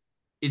on,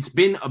 it's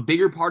been a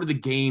bigger part of the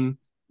game.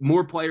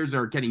 More players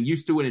are getting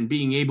used to it and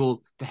being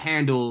able to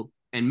handle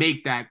and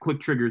make that quick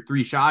trigger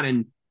 3 shot.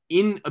 And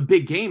in a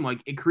big game,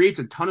 like, it creates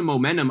a ton of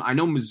momentum. I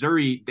know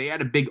Missouri, they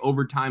had a big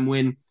overtime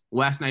win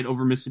last night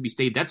over Mississippi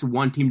State. That's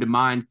one team to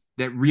mind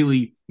that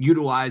really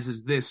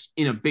utilizes this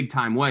in a big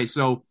time way.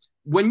 So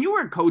when you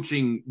were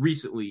coaching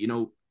recently,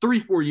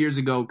 3-4 years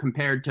ago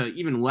compared to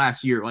even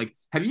last year, like,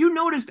 have you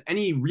noticed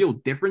any real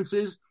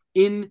differences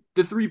in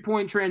the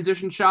 3-point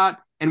transition shot?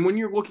 And when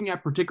you're looking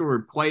at particular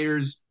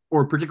players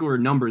or particular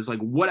numbers, like,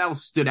 what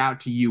else stood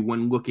out to you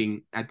when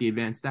looking at the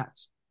advanced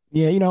stats?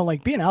 Yeah,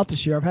 like being out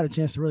this year, I've had a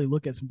chance to really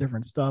look at some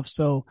different stuff.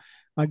 So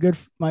my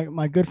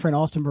good friend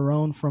Austin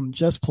Barone from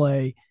Just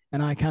Play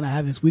and I kind of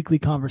have this weekly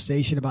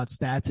conversation about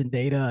stats and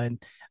data.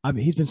 And I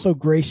mean, he's been so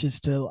gracious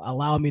to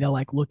allow me to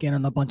like look in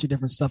on a bunch of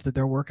different stuff that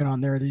they're working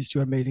on there. They just do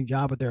an amazing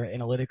job with their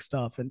analytics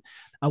stuff. And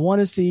I want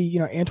to see,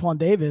 Antoine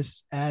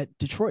Davis at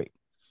Detroit.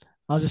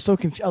 I was just so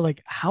confused. I was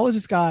like, how is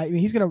this guy? I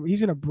mean, he's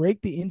gonna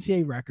break the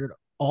NCAA record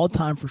all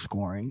time for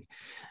scoring.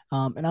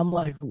 And I'm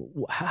like,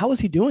 how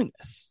is he doing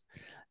this?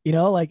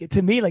 Like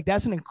to me, like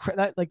that's an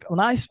incredible, like when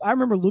I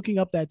remember looking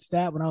up that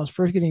stat when I was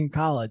first getting in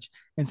college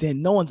and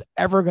saying, no one's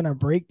ever going to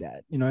break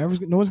that, no one's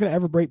going to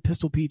ever break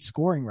Pistol Pete's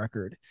scoring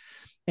record.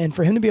 And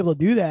for him to be able to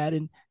do that.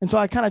 And so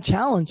I kind of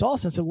challenged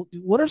Austin and said, well,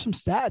 what are some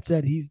stats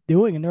that he's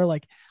doing? And they're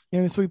like,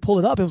 so we pulled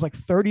it up. It was like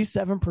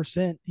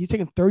 37%. He's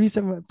taking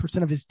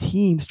 37% of his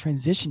team's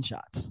transition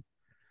shots.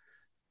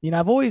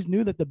 I've always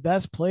knew that the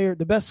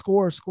best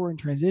scorers score in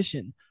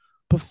transition,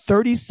 but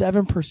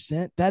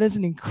 37%, that is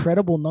an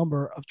incredible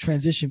number of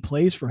transition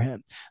plays for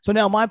him. So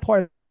now my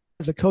part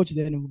as a coach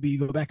then would be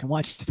go back and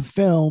watch the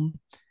film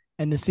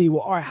and to see,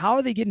 well, all right, how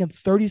are they getting him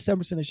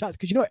 37% of shots?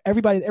 Because,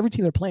 every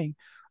team they're playing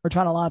are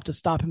trying to line up to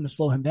stop him, to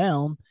slow him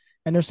down.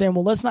 And they're saying,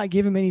 well, let's not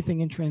give him anything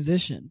in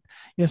transition.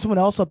 Someone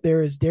else up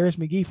there is Darius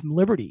McGee from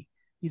Liberty.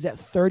 He's at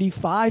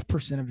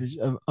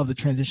 35% of the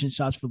transition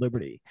shots for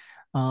Liberty.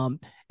 And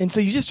so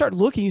you just start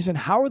looking, you said,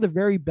 how are the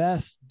very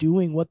best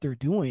doing what they're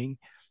doing?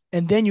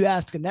 And then you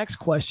ask the next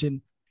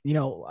question,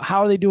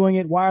 how are they doing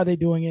it? Why are they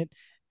doing it?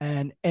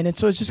 And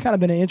so it's just kind of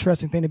been an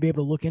interesting thing to be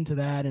able to look into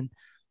that and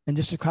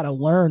just to kind of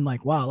learn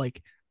like, wow,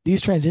 like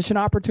these transition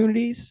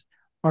opportunities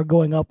are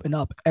going up and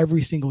up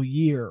every single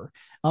year.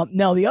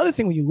 Now, the other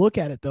thing, when you look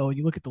at it though,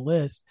 you look at the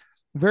list,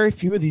 very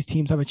few of these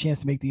teams have a chance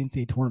to make the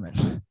NCAA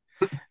tournament.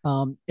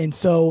 And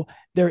so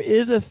there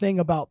is a thing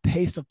about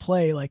pace of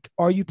play. Like,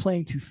 are you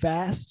playing too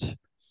fast?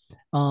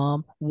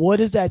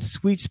 What is that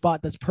sweet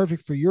spot that's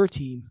perfect for your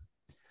team?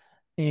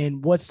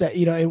 And what's that,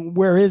 and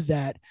where is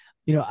that?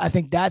 I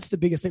think that's the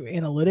biggest thing with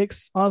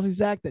analytics, honestly,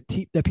 Zach, that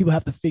people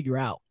have to figure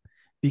out,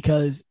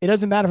 because it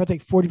doesn't matter if I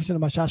take 40% of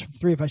my shots from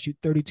three, if I shoot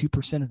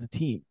 32% as a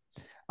team,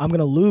 I'm going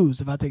to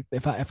lose if I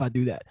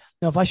do that.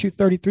 Now, if I shoot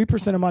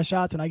 33% of my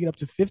shots and I get up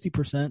to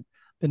 50%,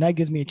 then that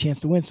gives me a chance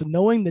to win. So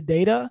knowing the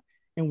data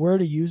and where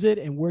to use it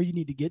and where you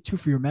need to get to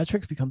for your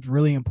metrics becomes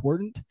really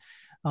important.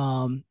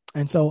 And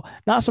so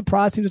not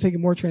surprised teams are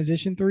taking more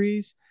transition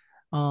threes.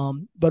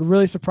 But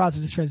really surprised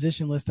at this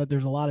transition list that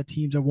there's a lot of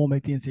teams that won't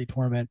make the NCAA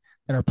tournament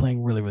that are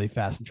playing really, really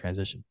fast in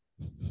transition.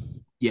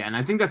 Yeah, and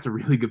I think that's a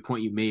really good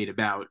point you made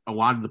about a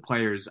lot of the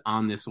players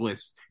on this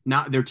list.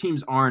 Their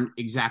teams aren't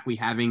exactly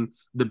having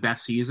the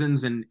best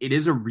seasons, and it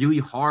is a really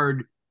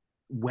hard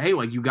way.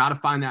 Like, you got to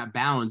find that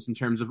balance in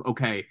terms of,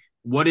 okay,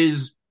 what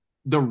is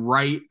the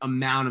right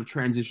amount of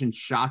transition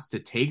shots to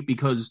take?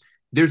 Because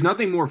there's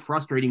nothing more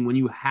frustrating when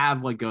you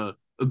have like a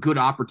good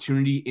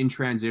opportunity in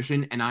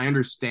transition. And I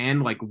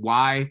understand like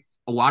why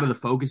a lot of the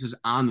focus is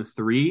on the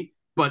three,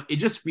 but it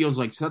just feels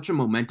like such a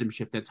momentum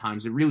shift at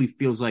times. It really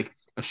feels like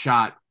a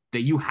shot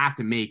that you have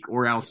to make,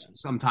 or else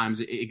sometimes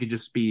it could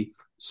just be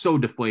so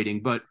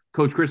deflating. But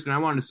Coach Kristen, I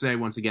wanted to say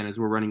once again, as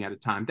we're running out of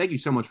time, thank you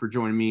so much for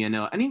joining me. And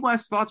any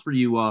last thoughts for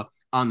you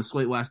on the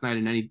slate last night,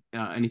 and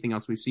anything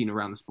else we've seen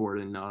around the sport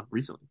and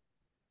recently?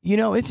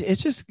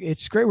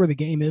 It's great where the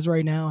game is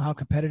right now, how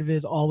competitive it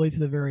is all the way to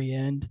the very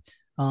end.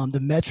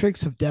 The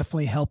metrics have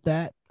definitely helped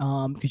that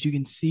because you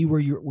can see where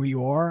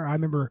you are. I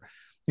remember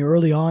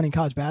early on in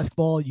college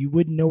basketball, you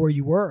wouldn't know where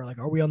you were. Like,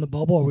 are we on the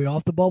bubble? Are we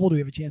off the bubble? Do we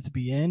have a chance to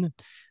be in?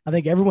 I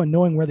think everyone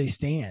knowing where they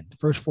stand,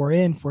 first four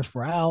in, first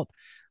four out,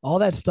 all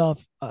that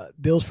stuff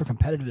builds for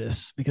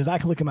competitiveness, because I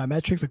can look at my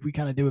metrics like we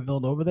kind of do with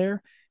Villanova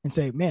there and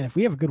say, man, if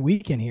we have a good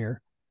weekend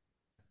here,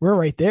 we're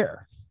right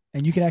there.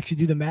 And you can actually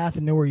do the math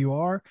and know where you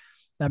are.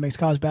 That makes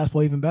college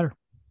basketball even better.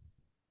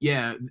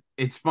 Yeah,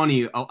 it's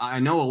funny. I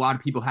know a lot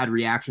of people had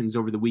reactions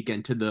over the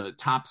weekend to the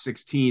top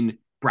 16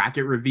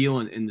 bracket reveal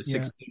and the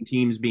 16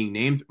 teams being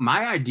named.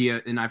 My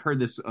idea, and I've heard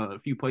this a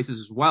few places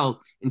as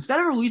well, instead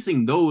of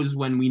releasing those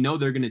when we know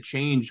they're going to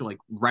change like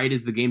right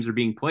as the games are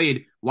being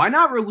played, why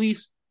not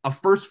release a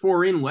first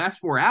four in, last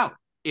four out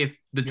if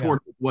the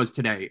tournament was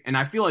today? And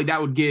I feel like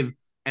that would give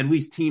at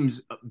least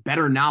teams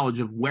better knowledge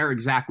of where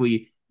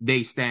exactly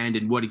they stand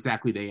and what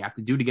exactly they have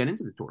to do to get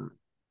into the tournament.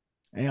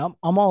 And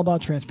I'm all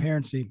about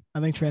transparency.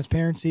 I think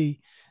transparency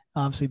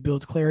obviously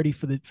builds clarity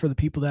for the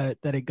people that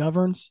it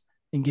governs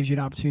and gives you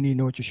an opportunity to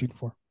know what you're shooting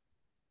for.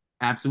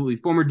 Absolutely.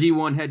 Former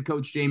D1 head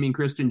coach Jamion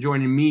Kristen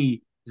joining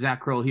me,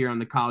 Zach Kroll, here on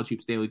the College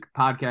Hoops Daily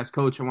podcast.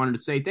 Coach, I wanted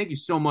to say thank you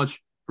so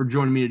much for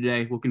joining me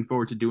today. Looking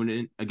forward to doing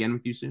it again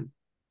with you soon.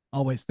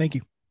 Always. Thank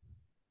you.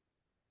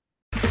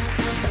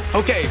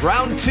 Okay,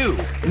 round two.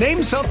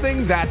 Name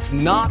something that's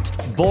not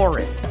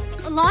boring.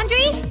 A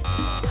laundry?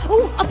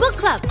 Ooh, a book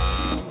club.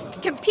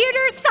 Computer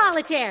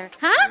solitaire,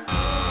 huh?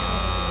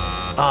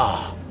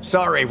 Ah,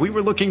 sorry, we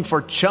were looking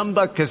for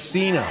Chumba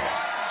Casino.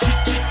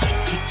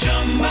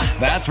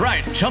 That's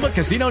right,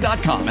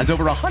 ChumbaCasino.com has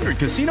over 100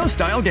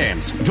 casino-style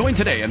games. Join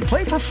today and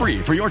play for free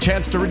for your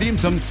chance to redeem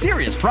some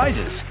serious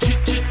prizes.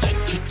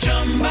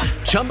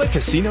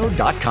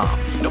 ChumbaCasino.com.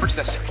 No purchase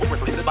necessary. Void where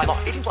prohibited by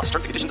law. 18 plus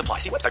terms and conditions apply.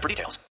 See website for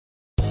details.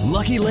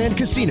 Lucky Land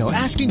Casino,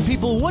 asking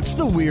people, what's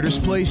the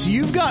weirdest place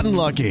you've gotten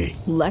lucky?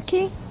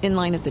 Lucky? In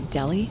line at the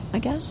deli, I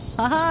guess?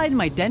 Aha, in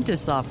my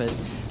dentist's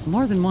office.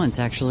 More than once,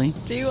 actually.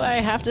 Do I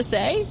have to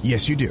say?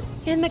 Yes, you do.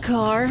 In the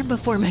car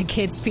before my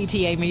kids'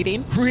 PTA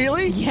meeting.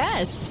 Really?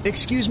 Yes.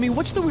 Excuse me,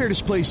 what's the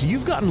weirdest place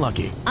you've gotten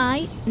lucky?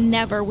 I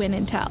never win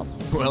and tell.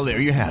 Well, there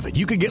you have it.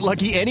 You can get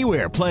lucky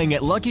anywhere, playing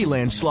at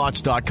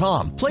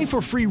LuckyLandSlots.com. Play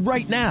for free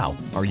right now.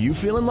 Are you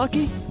feeling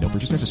lucky? No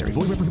purchase necessary.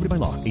 Void where prohibited by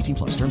law. 18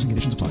 plus. Terms and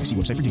conditions apply. See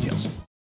website for details.